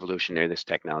how revolutionary this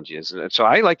technology is. And so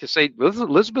I like to say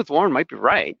Elizabeth Warren might be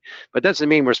right, but doesn't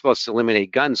mean we're supposed to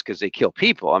eliminate guns because they kill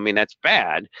people. I mean, that's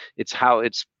bad. It's how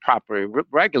it's properly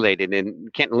regulated, and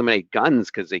you can't eliminate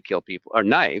guns because they kill people, or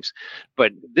knives.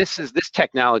 But this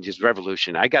technology is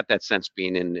revolution. I got that sense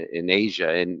being in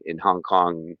Asia, in Hong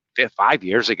Kong 5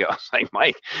 years ago. It's like,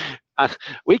 Mike,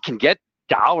 we can get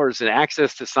dollars and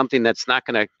access to something that's not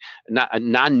a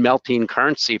non-melting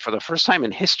currency for the first time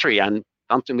in history on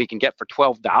something we can get for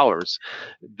 $12.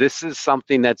 This is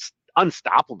something that's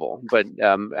unstoppable. But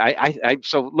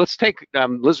so let's take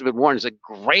Elizabeth Warren is a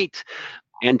great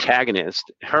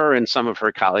antagonist, her and some of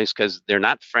her colleagues, because they're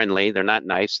not friendly, they're not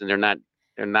nice, and they're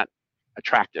not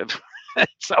attractive.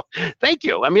 So thank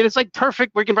you. I mean, it's like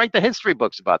perfect. We can write the history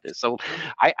books about this. So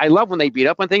I love when they beat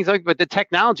up on things like, but the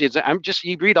technology is,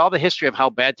 you read all the history of how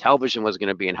bad television was going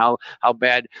to be and how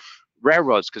bad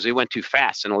railroads, because they went too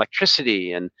fast, and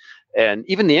electricity and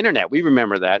even the internet. We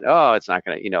remember that. Oh, it's not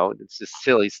going to, it's just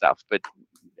silly stuff. But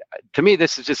to me,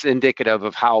 this is just indicative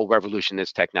of how revolution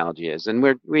this technology is. And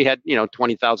we had,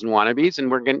 20,000 wannabes, and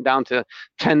we're getting down to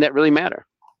 10 that really matter.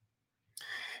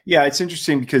 Yeah, it's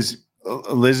interesting because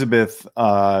Elizabeth,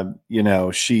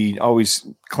 she always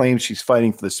claims she's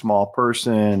fighting for the small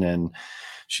person, and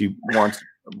she wants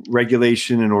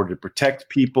regulation in order to protect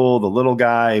people, the little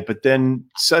guy. But then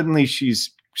suddenly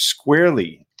she's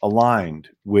squarely aligned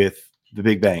with the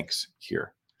big banks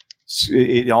here.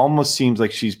 It almost seems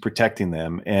like she's protecting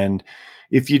them. And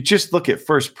if you just look at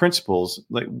first principles,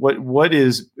 like what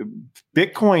is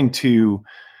Bitcoin to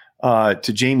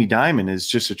Jamie Dimon is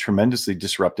just a tremendously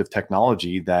disruptive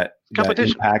technology that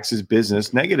impacts his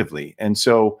business negatively. And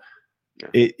so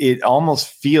it almost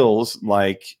feels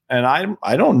like, and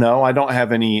I don't know, I don't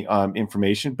have any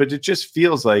information, but it just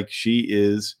feels like she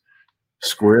is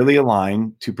squarely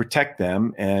aligned to protect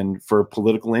them and for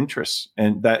political interests.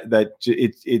 And that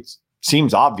it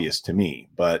seems obvious to me,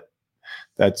 but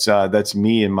that's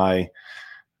me and my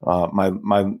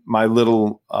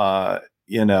little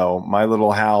my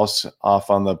little house off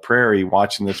on the prairie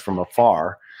watching this from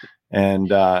afar. And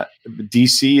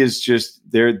DC is just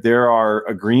there are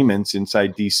agreements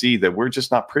inside DC that we're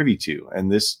just not privy to.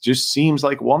 And this just seems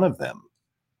like one of them.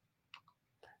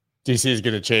 DC is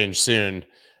going to change soon.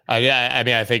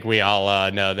 I think we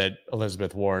all know that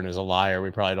Elizabeth Warren is a liar. We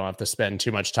probably don't have to spend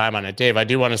too much time on it. Dave, I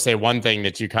do want to say one thing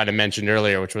that you kind of mentioned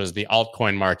earlier, which was the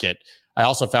altcoin market. I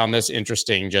also found this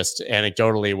interesting, just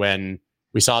anecdotally, when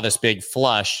we saw this big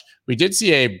flush. We did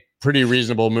see a pretty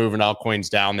reasonable move in altcoins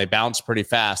down. They bounced pretty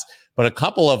fast, but a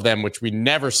couple of them, which we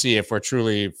never see if we're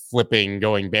truly flipping,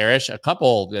 going bearish, a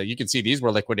couple, you can see these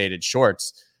were liquidated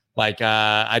shorts. Like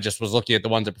I just was looking at the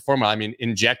ones that perform well. I mean,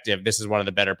 Injective, this is one of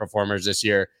the better performers this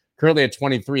year. Currently at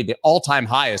 23, the all-time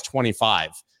high is 25,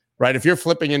 right? If you're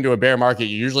flipping into a bear market,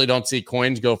 you usually don't see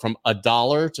coins go from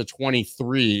 $1 to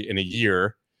 23 in a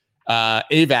year.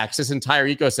 AVAX, this entire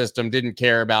ecosystem didn't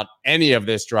care about any of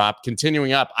this drop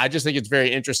continuing up. I just think it's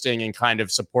very interesting and kind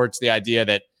of supports the idea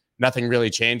that nothing really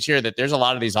changed here, that there's a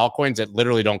lot of these altcoins that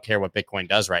literally don't care what Bitcoin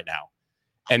does right now.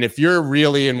 And if you're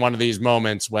really in one of these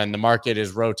moments when the market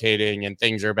is rotating and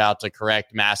things are about to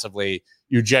correct massively,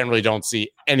 you generally don't see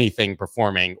anything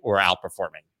performing or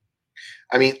outperforming.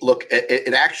 I mean, look,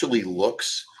 it actually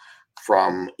looks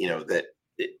from, that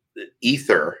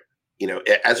Ether,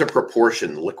 as a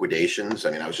proportion, liquidations.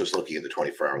 I mean, I was just looking at the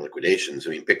 24-hour liquidations.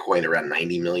 I mean, Bitcoin around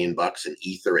 $90 million and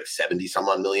Ether at 70 some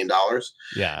odd $1 million.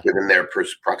 Yeah. Given their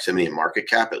proximity and market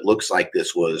cap, it looks like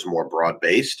this was more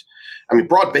broad-based. I mean,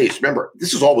 broad-based, remember,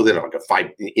 this is all within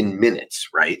like in minutes,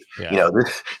 right? Yeah.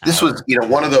 This was,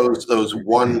 one of those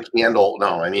one candle.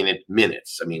 No, I mean, in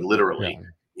minutes. I mean, literally,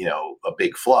 a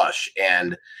big flush.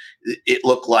 And it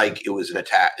looked like it was an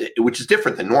attack, which is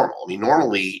different than normal. I mean,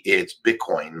 normally it's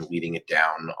Bitcoin leading it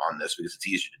down on this because it's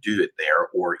easier to do it there,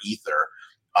 or Ether.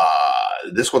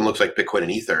 This one looks like Bitcoin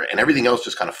and Ether, and everything else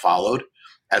just kind of followed,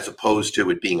 as opposed to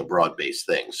it being a broad-based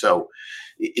thing. So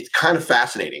it's kind of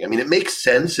fascinating. I mean, it makes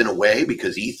sense in a way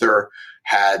because Ether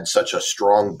had such a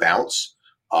strong bounce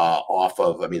off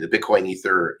of, I mean, the Bitcoin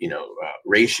Ether,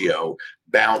 ratio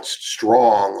bounced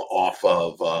strong off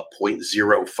of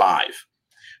 0.05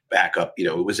 back up.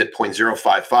 It was at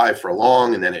 0.055 for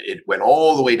long, and then it went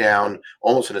all the way down,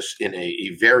 almost in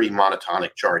a very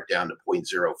monotonic chart, down to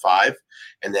 0.05,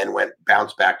 and then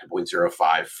bounced back to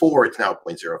 0.054. It's now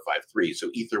 0.053. So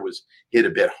Ether was hit a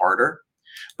bit harder.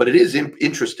 But it is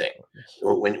interesting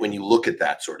when you look at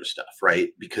that sort of stuff, right?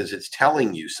 Because it's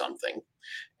telling you something,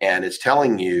 and it's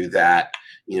telling you that,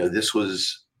 this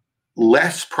was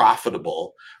less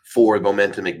profitable for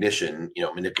momentum ignition,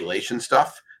 manipulation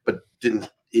stuff, but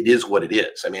it is what it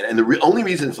is. I mean, and the only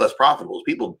reason it's less profitable is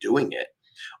people doing it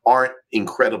aren't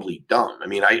incredibly dumb. I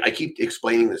mean, I keep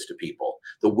explaining this to people.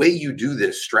 The way you do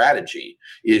this strategy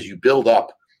is you build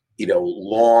up,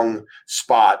 long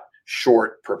spot,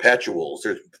 short perpetuals.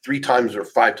 There's 3 times or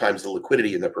 5 times the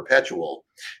liquidity in the perpetual.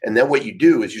 And then what you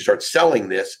do is you start selling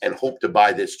this and hope to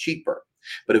buy this cheaper.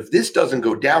 But if this doesn't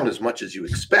go down as much as you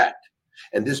expect,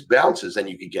 and this bounces, then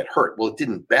you could get hurt. Well, it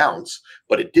didn't bounce,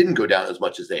 but it didn't go down as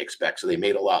much as they expect. So they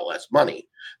made a lot less money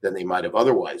than they might have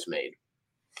otherwise made.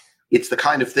 It's the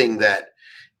kind of thing that,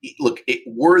 look,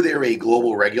 were there a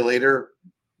global regulator,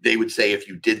 they would say if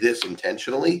you did this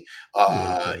intentionally,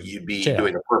 you'd be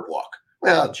doing a perp walk.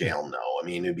 Well, jail, no. I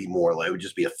mean, it'd be more like, it would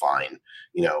just be a fine.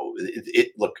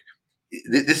 Look,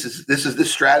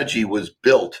 this strategy was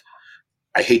built,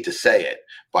 I hate to say it,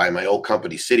 by my old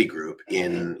company Citigroup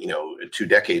in 2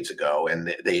 decades ago, and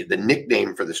the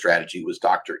nickname for the strategy was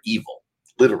Dr. Evil.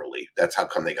 Literally, that's how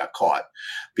come they got caught,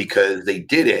 because they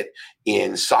did it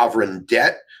in sovereign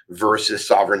debt versus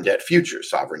sovereign debt futures.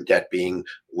 Sovereign debt being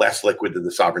less liquid than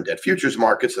the sovereign debt futures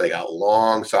market, so they got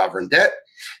long sovereign debt,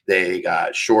 they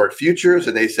got short futures,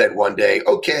 and they said one day,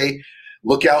 okay,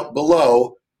 look out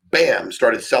below. Bam,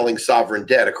 started selling sovereign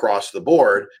debt across the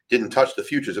board, didn't touch the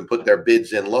futures and put their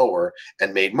bids in lower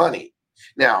and made money.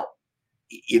 Now,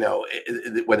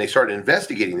 when they started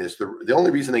investigating this, the only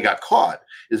reason they got caught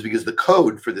is because the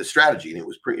code for this strategy, and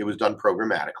it was done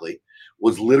programmatically,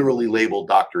 was literally labeled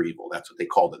Dr. Evil. That's what they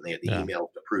called it. And they had the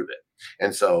emails to prove it.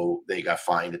 And so they got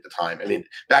fined at the time. I mean,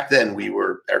 back then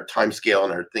our time scale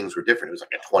and our things were different. It was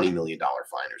like a $20 million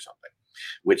fine or something,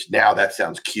 which now that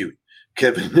sounds cute.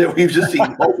 Kevin, we've just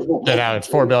seen multiple. Now it's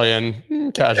 $4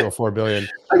 billion, casual $4 billion.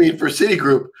 I mean, for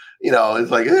Citigroup,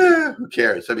 it's like, who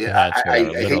cares? I mean, I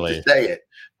hate to say it,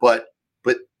 but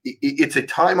it's a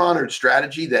time-honored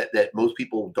strategy that most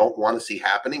people don't want to see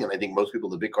happening, and I think most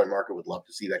people in the Bitcoin market would love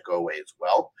to see that go away as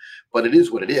well. But it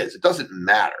is what it is. It doesn't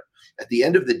matter. At the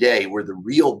end of the day,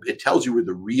 it tells you where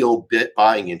the real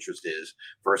buying interest is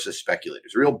versus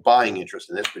speculators. The real buying interest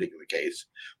in this particular case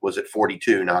was at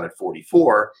 42, not at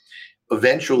 44.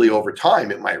 Eventually, over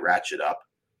time, it might ratchet up,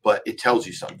 but it tells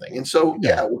you something. And so,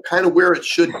 we're kind of where it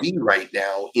should be right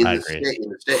now in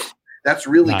the state. That's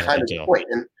really kind of the point.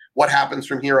 And what happens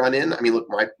from here on in? I mean, look,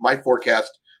 my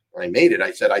forecast, when I made it,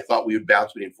 I said I thought we would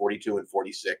bounce between 42 and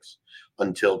 46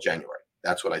 until January.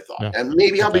 That's what I thought. Yeah. And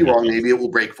maybe I'll be wrong. Maybe it will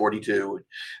break 42.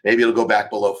 Maybe it'll go back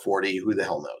below 40. Who the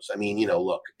hell knows? I mean,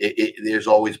 look, there's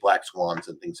always black swans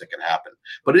and things that can happen.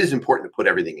 But it is important to put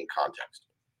everything in context.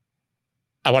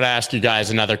 I want to ask you guys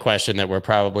another question that we're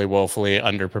probably woefully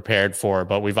underprepared for,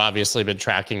 but we've obviously been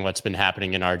tracking what's been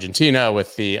happening in Argentina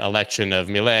with the election of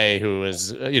Milei, who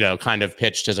is, kind of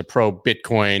pitched as a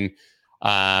pro-Bitcoin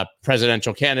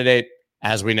presidential candidate.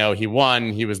 As we know, he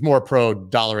won. He was more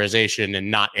pro-dollarization and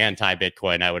not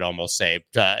anti-Bitcoin, I would almost say,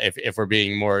 if we're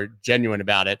being more genuine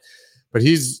about it. But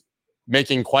he's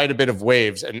making quite a bit of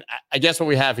waves. And I guess what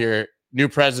we have here, new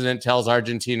president tells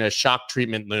Argentina shock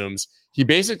treatment looms. He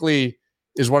basically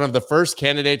is one of the first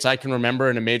candidates I can remember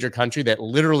in a major country that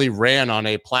literally ran on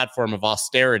a platform of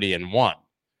austerity and won,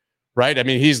 right? I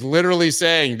mean, he's literally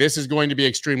saying this is going to be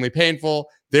extremely painful.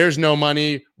 There's no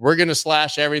money. We're going to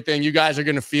slash everything. You guys are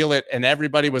going to feel it. And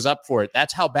everybody was up for it.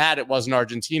 That's how bad it was in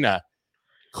Argentina.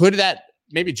 Could that,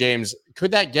 maybe James,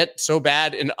 could that get so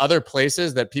bad in other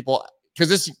places that people, because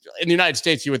this in the United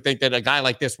States, you would think that a guy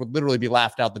like this would literally be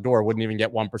laughed out the door, wouldn't even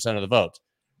get 1% of the vote.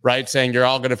 Right? Saying you're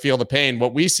all going to feel the pain.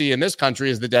 What we see in this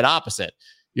country is the dead opposite.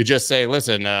 You just say,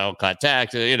 listen, no, cut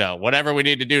tax, whatever we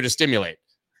need to do to stimulate.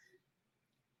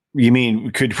 You mean,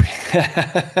 could we?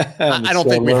 I don't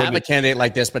think we have a candidate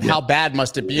like this, but how bad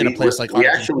must it be in a place like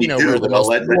Argentina? We actually do, but I'll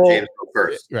let James go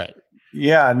first. Right.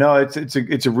 Yeah, no, it's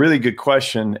a really good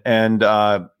question. And,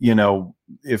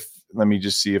 if let me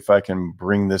just see if I can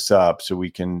bring this up so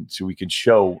we can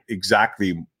show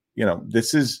exactly,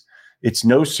 it's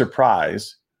no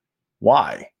surprise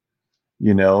why,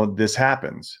 this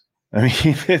happens. I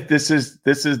mean, this is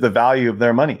the value of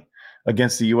their money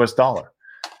against the US dollar.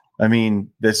 I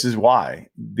mean, this is why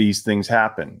these things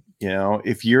happen.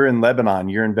 If you're in Lebanon,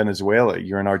 you're in Venezuela,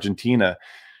 you're in Argentina,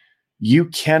 you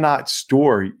cannot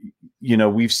store,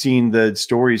 we've seen the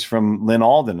stories from Lynn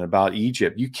Alden about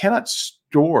Egypt. You cannot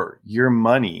store your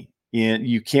money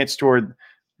you can't store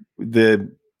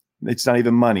it's not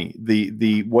even money.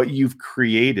 The what you've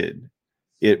created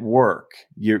at work,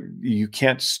 you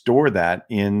can't store that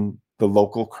in the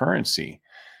local currency,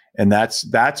 and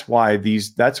that's why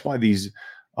these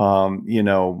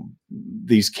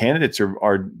these candidates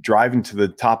are driving to the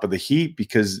top of the heap,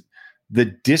 because the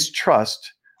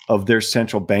distrust of their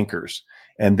central bankers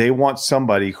And they want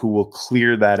somebody who will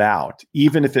clear that out,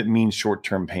 even if it means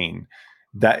short-term pain,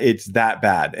 that it's that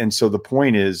bad. And so the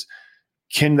point is,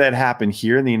 can that happen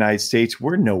here in the United States?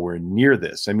 We're nowhere near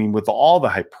this. I mean, with all the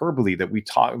hyperbole that we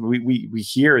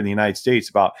hear in the United States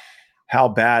about how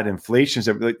bad inflation is,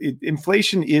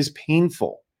 inflation is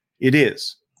painful. It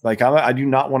is. Like, I do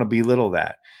not want to belittle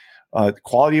that.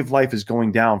 Quality of life is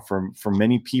going down for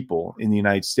many people in the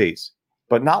United States,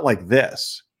 but not like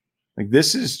this. Like,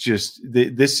 this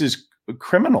is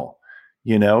criminal,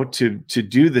 to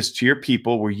do this to your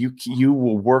people, where you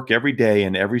will work every day,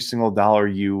 and every single dollar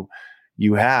you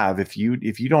have, if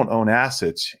you don't own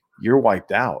assets, you're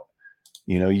wiped out.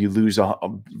 You lose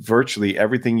virtually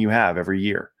everything you have every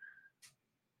year.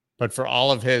 But for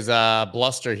all of his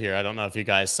bluster here, I don't know if you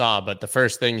guys saw, but the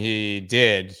first thing he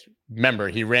did, remember,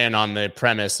 he ran on the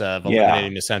premise of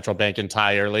eliminating the central bank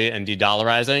entirely and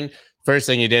de-dollarizing. First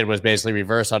thing he did was basically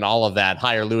reverse on all of that,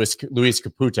 hire Luis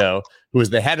Caputo, who was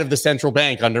the head of the central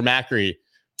bank under Macri,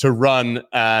 to run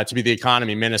to be the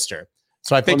economy minister.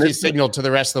 So I think he signaled to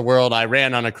the rest of the world, I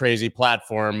ran on a crazy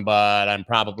platform, but I'm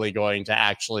probably going to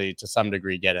actually, to some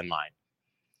degree, get in line.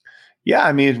 Yeah,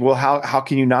 I mean, well, how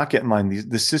can you not get in line?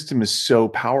 The system is so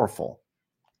powerful.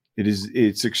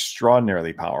 It's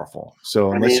extraordinarily powerful.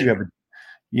 So unless you have,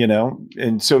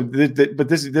 and so, but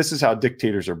this is how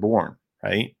dictators are born,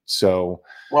 right? So,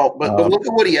 well, but look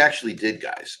at what he actually did,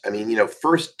 guys. I mean,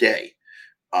 first day,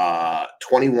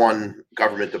 21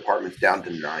 government departments down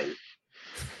to 9.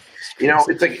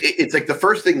 It's like the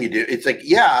first thing you do. It's like,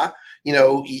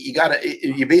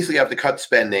 you basically have to cut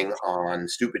spending on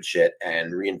stupid shit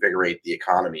and reinvigorate the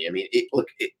economy. I mean,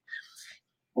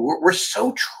 we're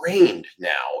so trained now.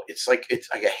 It's like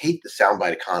I hate the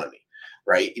soundbite economy,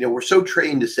 right? We're so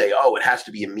trained to say, oh, it has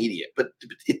to be immediate, but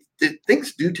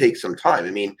things do take some time.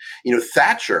 I mean,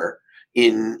 Thatcher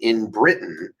in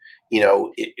Britain,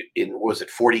 was it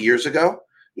 40 years ago?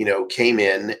 Came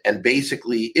in, and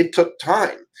basically it took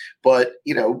time, but,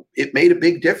 it made a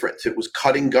big difference. It was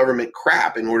cutting government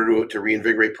crap in order to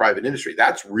reinvigorate private industry.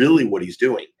 That's really what he's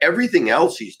doing. Everything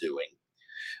else he's doing,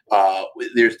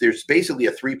 there's basically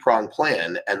a 3-pronged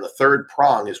plan, and the third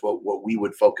prong is what we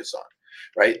would focus on,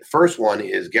 right? The first one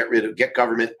is get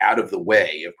government out of the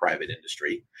way of private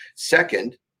industry.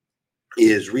 Second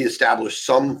is reestablish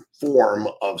some form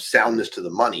of soundness to the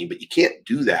money, but you can't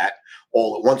do that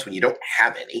all at once when you don't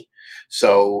have any.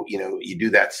 So, you do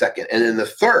that second. And then the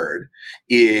third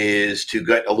is to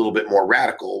get a little bit more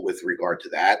radical with regard to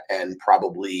that, and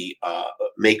probably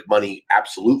make money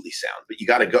absolutely sound. But you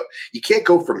can't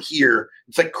go from here.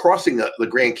 It's like crossing the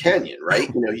Grand Canyon, right?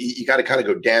 You got to kind of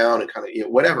go down and kind of,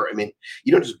 whatever. I mean,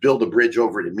 you don't just build a bridge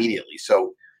over it immediately.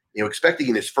 So, expecting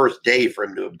in his first day for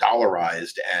him to have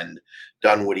dollarized and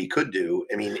done what he could do.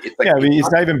 I mean, it's like,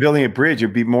 it's not even building a bridge.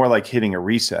 It'd be more like hitting a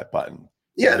reset button.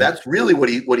 Yeah, that's really what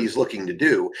he's looking to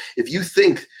do. If you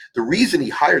think the reason he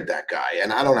hired that guy,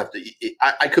 and I don't have to,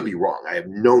 I could be wrong. I have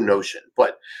no notion,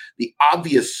 but the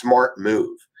obvious smart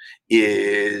move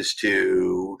is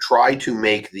to try to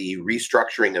make the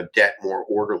restructuring of debt more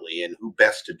orderly. And who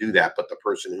best to do that but the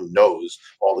person who knows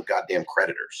all the goddamn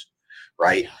creditors,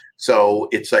 right? So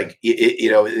it's like,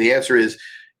 the answer is,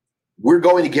 we're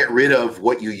going to get rid of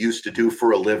what you used to do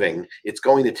for a living. It's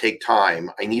going to take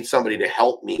time. I need somebody to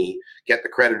help me get the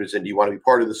creditors in. Do you want to be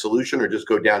part of the solution, or just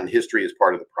go down in history as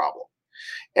part of the problem?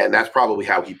 And that's probably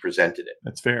how he presented it.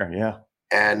 That's fair. Yeah.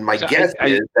 And my guess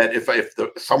is that if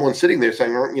someone's sitting there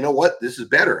saying, you know what, this is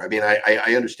better. I mean,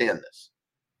 I understand this.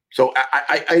 So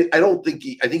I don't think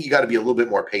I think you got to be a little bit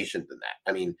more patient than that.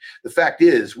 I mean, the fact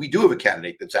is, we do have a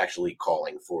candidate that's actually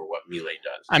calling for what Milei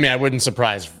does. I mean, I would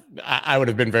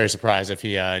have been very surprised if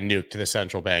he nuked the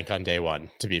central bank on day one,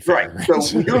 to be fair. Right.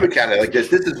 So we do have a candidate like this.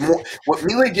 This is more what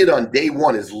Milei did on day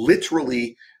one is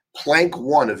literally plank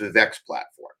one of Vivek's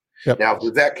platform. Yep. Now,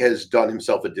 Vivek has done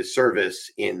himself a disservice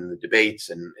in the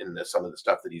debates and in some of the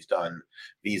stuff that he's done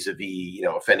vis-a-vis,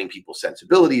 offending people's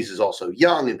sensibilities. He's also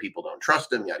young and people don't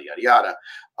trust him, yada, yada,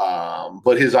 yada.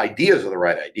 But his ideas are the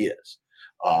right ideas.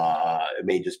 It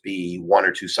may just be 1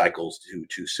 or 2 cycles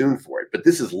too soon for it. But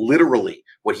this is literally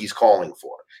what he's calling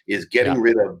for, is getting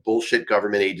rid of bullshit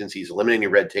government agencies, eliminating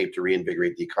red tape to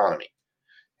reinvigorate the economy.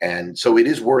 And so it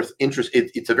is worth interest.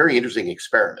 It's a very interesting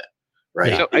experiment.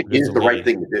 Right. So it is the right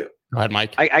thing to do. Go ahead,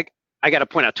 Mike. I got to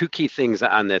point out 2 key things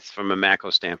on this from a macro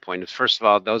standpoint. First of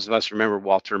all, those of us remember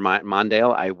Walter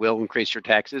Mondale. I will increase your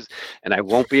taxes and I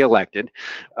won't be elected.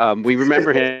 We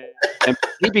remember him And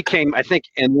he became, I think,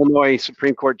 an Illinois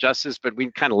Supreme Court justice, but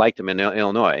we kind of liked him in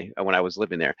Illinois when I was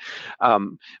living there.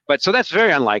 But so that's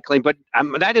very unlikely. But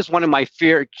that is one of my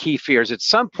key fears. At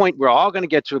some point, we're all going to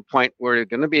get to a point where there's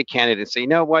going to be a candidate and say, you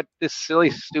know what, this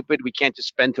silly, stupid, we can't just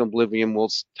spend to oblivion. We'll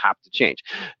stop the change.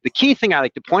 The key thing I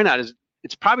like to point out is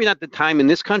it's probably not the time in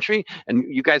this country, and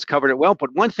you guys covered it well,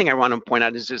 but one thing I want to point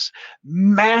out is this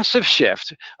massive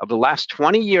shift of the last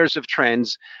 20 years of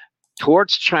trends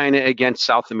towards China against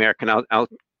South America. And I'll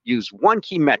use one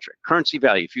key metric, currency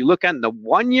value. If you look at the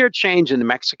 1 year change in the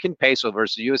Mexican peso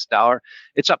versus the US dollar,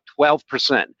 it's up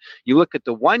 12%. You look at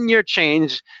the 1 year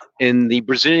change in the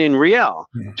Brazilian real,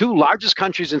 two largest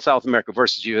countries in South America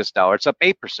versus US dollar, it's up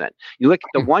 8%. You look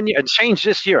at the 1 year change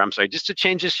this year, just to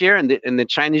change this year, and the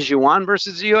Chinese yuan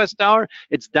versus the US dollar,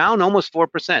 it's down almost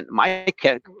 4%. My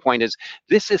point is,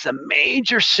 this is a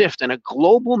major shift in a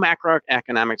global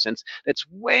macroeconomic sense that's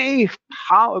way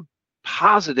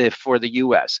positive for the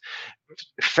U.S.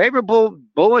 Favorable,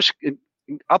 bullish,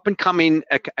 up-and-coming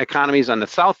economies on the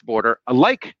south border,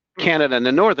 like Canada and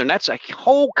the northern. That's a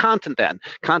whole continent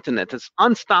that's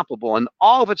unstoppable, and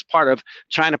all of it's part of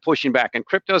China pushing back on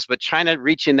cryptos, but China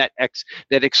reaching that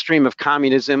extreme of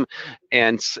communism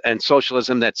and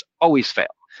socialism that's always failed.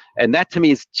 And that, to me,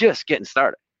 is just getting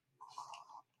started.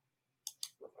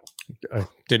 I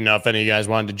didn't know if any of you guys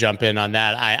wanted to jump in on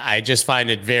that. I just find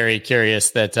it very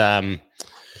curious that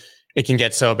it can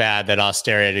get so bad that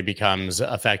austerity becomes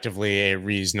effectively a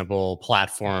reasonable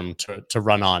platform to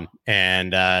run on,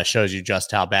 and shows you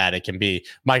just how bad it can be.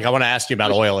 Mike, I want to ask you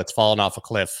about oil. It's fallen off a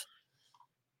cliff.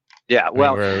 Yeah,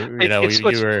 well,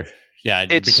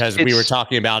 because we were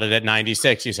talking about it at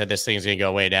 96. You said this thing's going to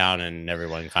go way down, and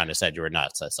everyone kind of said you were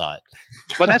nuts. I saw it.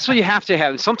 Well, that's what you have to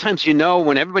have. Sometimes,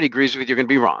 when everybody agrees with you, you're going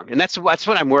to be wrong. And that's what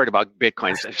I'm worried about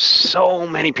Bitcoin. So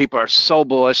many people are so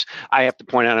bullish. I have to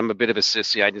point out I'm a bit of a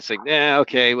sissy. I just think,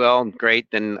 okay, well, great.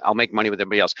 Then I'll make money with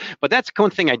everybody else. But that's one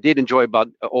thing I did enjoy about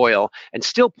oil, and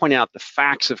still pointing out the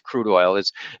facts of crude oil,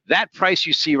 is that price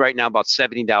you see right now, about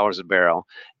 $70 a barrel,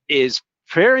 is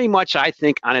very much, I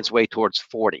think, on its way towards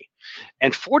 40.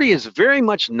 And 40 is very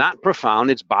much not profound.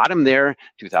 It's bottom there,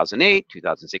 2008,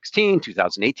 2016,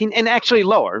 2018, and actually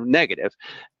lower, negative.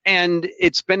 And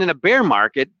it's been in a bear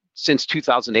market since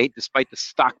 2008, despite the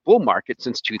stock bull market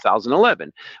since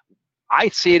 2011. I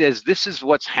see it as this is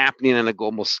what's happening on a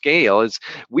global scale, is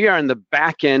we are in the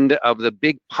back end of the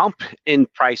big pump in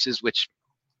prices, which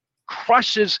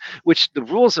the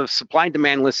rules of supply and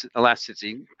demand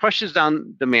elasticity crushes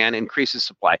down demand, increases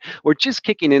supply. We're just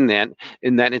kicking in that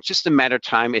it's just a matter of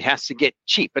time. It has to get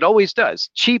cheap. It always does.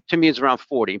 Cheap to me is around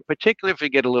 40, particularly if we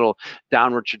get a little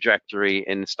downward trajectory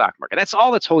in the stock market. That's all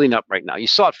that's holding up right now. You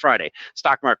saw it Friday.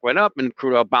 Stock market went up and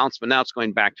crude oil bounced, but now it's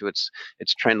going back to its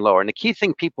trend lower. And the key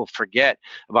thing people forget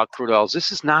about crude oil is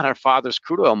this is not our father's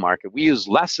crude oil market. We use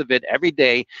less of it every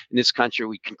day in this country.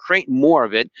 We can create more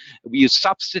of it. We use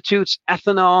substitutes,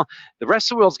 ethanol. The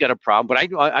rest of the world's got a problem, but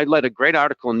I read a great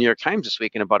article in the New York Times this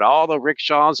weekend about all the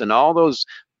rickshaws and all those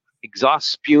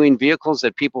exhaust spewing vehicles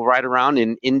that people ride around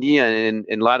in India and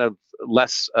in a lot of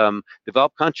less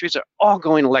developed countries are all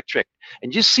going electric.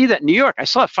 And you see that in New York. I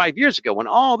saw it 5 years ago when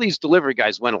all these delivery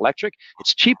guys went electric.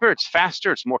 It's cheaper, it's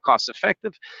faster, it's more cost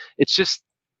effective. It's just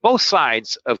both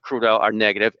sides of crude oil are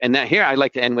negative. And now here I'd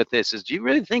like to end with this is, do you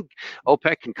really think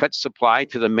OPEC can cut supply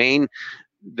to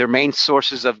their main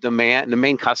sources of demand, the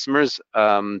main customers,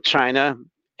 China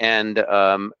and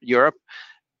Europe,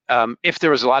 if there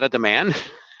was a lot of demand?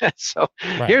 So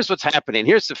Here's what's happening.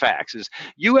 Here's the facts: is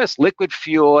U.S. liquid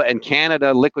fuel and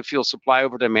Canada liquid fuel supply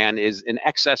over demand is in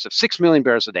excess of 6 million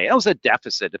barrels a day. That was a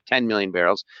deficit of 10 million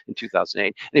barrels in 2008.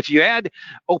 And if you add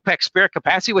OPEC spare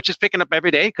capacity, which is picking up every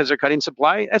day because they're cutting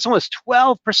supply, that's almost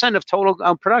 12% of total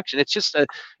production.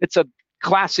 It's a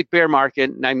classic bear market.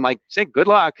 And I'm like, say, good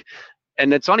luck.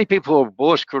 And it's only people who are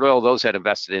bullish crude oil, those had a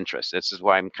vested interest. This is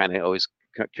why I'm kind of always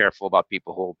careful about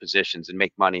people who hold positions and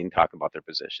make money and talk about their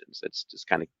positions. It's just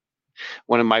kind of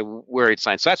one of my worried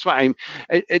signs. So that's why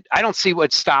I don't see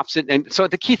what stops it. And so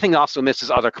the key thing also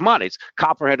misses other commodities.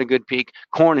 Copper had a good peak.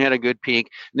 Corn had a good peak.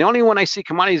 And the only one I see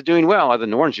commodities doing well, other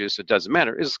than orange juice, it doesn't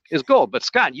matter, is gold. But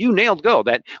Scott, you nailed gold.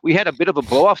 That we had a bit of a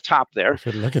blow off top there.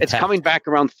 It's coming back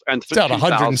around. It's about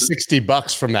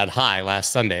 $160 from that high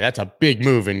last Sunday. That's a big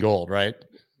move in gold, right?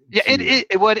 Yeah, it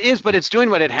is, but it's doing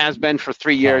what it has been for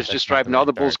 3 years, just driving all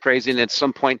the bulls crazy, and at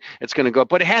some point it's going to go up.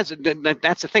 But it has.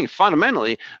 That's the thing.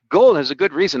 Fundamentally, gold has a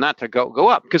good reason not to go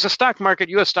up, because the stock market,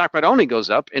 U.S. stock market, only goes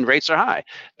up and rates are high.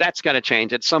 That's got to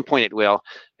change. At some point it will.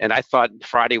 And I thought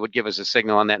Friday would give us a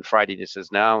signal on that, and Friday just says,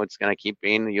 no, it's going to keep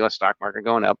being the U.S. stock market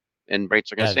going up and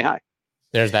rates are going to stay high.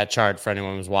 There's that chart for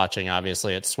anyone who's watching.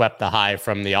 Obviously, it swept the high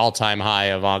from the all-time high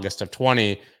of August of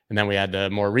 20, and then we had the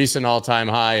more recent all-time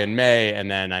high in May,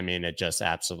 and then, I mean, it just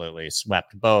absolutely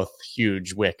swept both.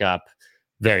 Huge wick up,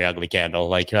 very ugly candle,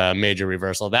 like a major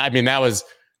reversal. That, I mean, that was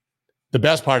the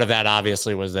best part of that,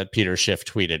 obviously, was that Peter Schiff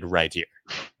tweeted right here.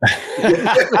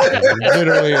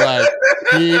 Literally, like,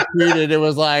 he tweeted, it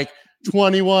was like,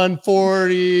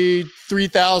 2140,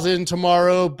 3,000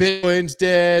 tomorrow, Bitcoin's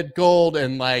dead, gold,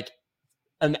 and like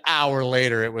an hour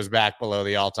later, it was back below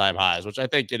the all-time highs, which I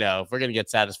think, if we're going to get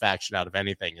satisfaction out of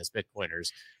anything as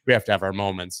Bitcoiners, we have to have our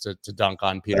moments to dunk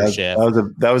on Peter Schiff.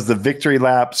 That was the victory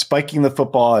lap, spiking the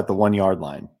football at the 1 yard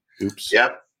line. Oops.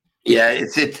 Yep. Yeah,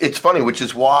 it's funny, which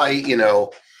is why,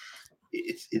 you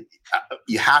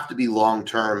have to be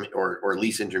long-term or at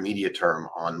least intermediate term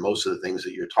on most of the things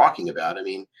that you're talking about. I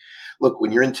mean, look,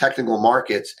 when you're in technical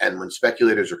markets and when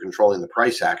speculators are controlling the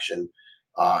price action,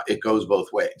 it goes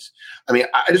both ways. I mean,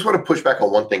 I just want to push back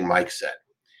on one thing Mike said.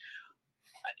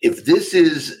 If this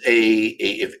is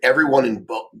if everyone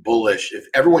bullish, if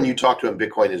everyone you talk to in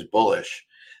Bitcoin is bullish,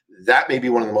 that may be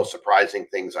one of the most surprising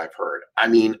things I've heard. I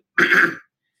mean,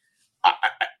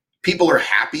 people are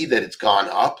happy that it's gone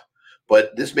up,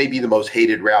 but this may be the most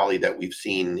hated rally that we've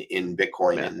seen in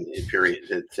Bitcoin in period.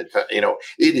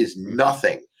 It is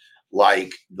nothing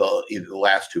like the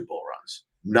last two bull runs.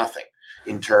 Nothing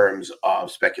in terms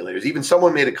of speculators. Even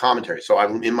someone made a commentary. So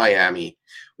I'm in Miami.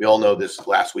 We all know this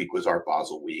last week was our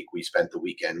Basel week. We spent the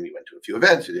weekend. We went to a few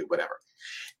events. We did whatever.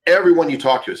 Everyone you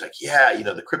talk to is like, yeah,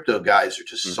 the crypto guys are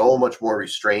just so much more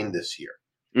restrained this year.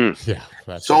 Yeah,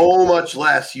 so much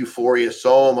less euphoria,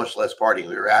 so much less partying.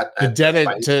 We were at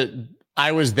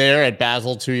I was there at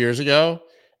Basel 2 years ago.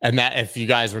 And that, if you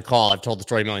guys recall, I've told the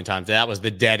story a million times, that was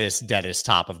the deadest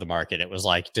top of the market. It was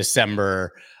like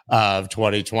December of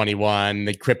 2021.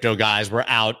 The crypto guys were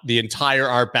out. The entire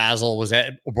Art Basel was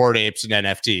at Bored Apes and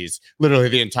NFTs. Literally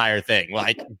the entire thing.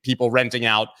 Like people renting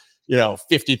out,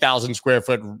 50,000 square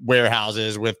foot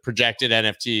warehouses with projected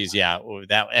NFTs. Yeah,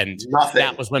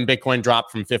 that was when Bitcoin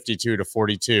dropped from 52 to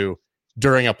 42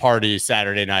 during a party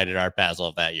Saturday night at Art Basel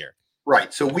of that year.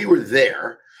 Right. So we were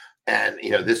there. And,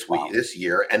 this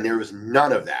year, and there was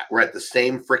none of that. We're at the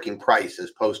same freaking price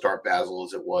as post Art Basel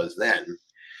as it was then.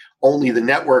 Only the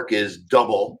network is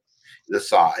double the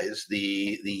size.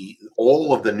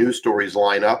 All of the news stories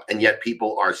line up, and yet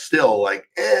people are still like,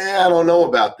 I don't know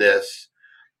about this.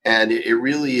 And it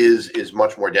really is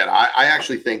much more dead. I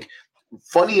actually think,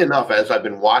 funny enough, as I've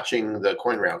been watching the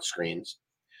CoinRoute screens,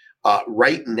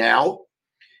 right now,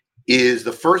 is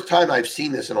the first time I've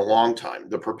seen this in a long time.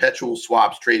 The perpetual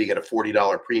swaps trading at a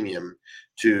 $40 premium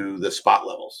to the spot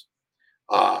levels,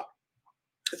 $30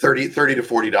 to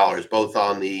 $40, both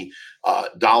on the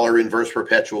dollar inverse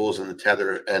perpetuals and the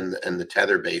tether and the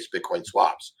tether based Bitcoin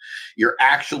swaps. You're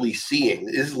actually seeing,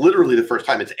 this is literally the first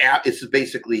time it's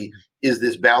basically, is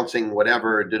this bouncing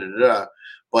whatever,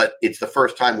 but it's the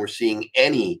first time we're seeing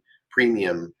any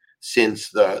premium since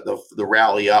the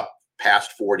rally up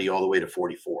past 40 all the way to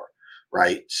 44.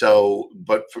 Right. So,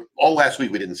 but for all last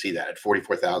week, we didn't see that at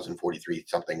 44,000, 43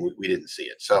 something. We didn't see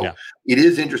it. So It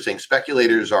is interesting.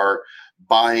 Speculators are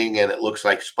buying, and it looks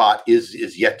like spot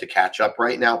is yet to catch up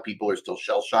right now. People are still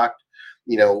shell shocked.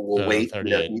 We'll wait.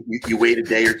 You wait a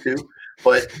day or two,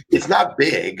 but it's not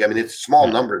big. I mean, it's small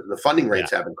numbers. The funding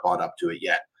rates haven't caught up to it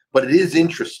yet. But it is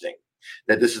interesting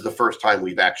that this is the first time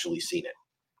we've actually seen it.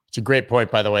 It's a great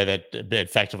point, by the way, that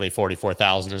effectively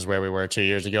 44,000 is where we were 2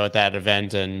 years ago at that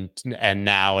event, and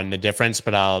now, and the difference.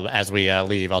 But as we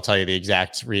leave, I'll tell you the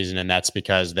exact reason, and that's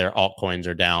because their altcoins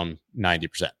are down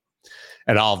 90%,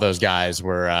 and all of those guys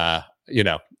were,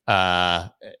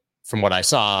 from what I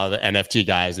saw, the NFT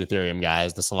guys, the Ethereum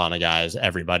guys, the Solana guys,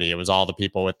 everybody. It was all the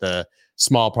people with the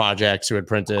small projects who had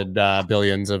printed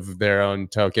billions of their own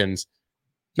tokens.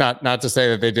 Not to say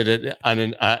that they did it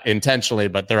intentionally,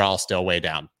 but they're all still way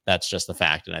down. That's just the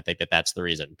fact, and I think that's the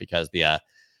reason, because the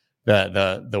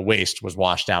waste was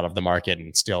washed out of the market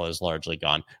and still is largely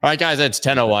gone. All right, guys, it's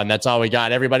 10:01. That's all we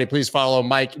got. Everybody, please follow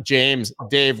Mike, James,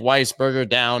 Dave Weisberger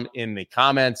down in the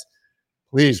comments.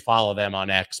 Please follow them on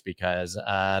X, because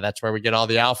that's where we get all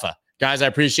the alpha. Guys, I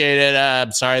appreciate it.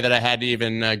 I'm sorry that I had to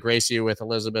even grace you with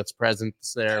Elizabeth's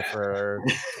presence there for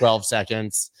 12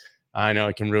 seconds. I know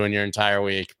it can ruin your entire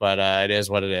week, but it is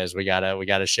what it is. We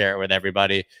gotta share it with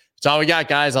everybody. That's all we got,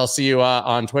 guys. I'll see you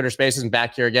on Twitter Spaces and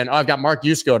back here again. Oh, I've got Mark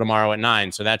Yusko tomorrow at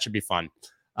 9, so that should be fun.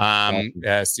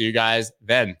 See you guys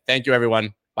then. Thank you,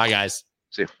 everyone. Bye, guys.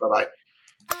 See you. Bye-bye.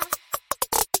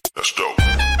 That's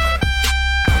dope.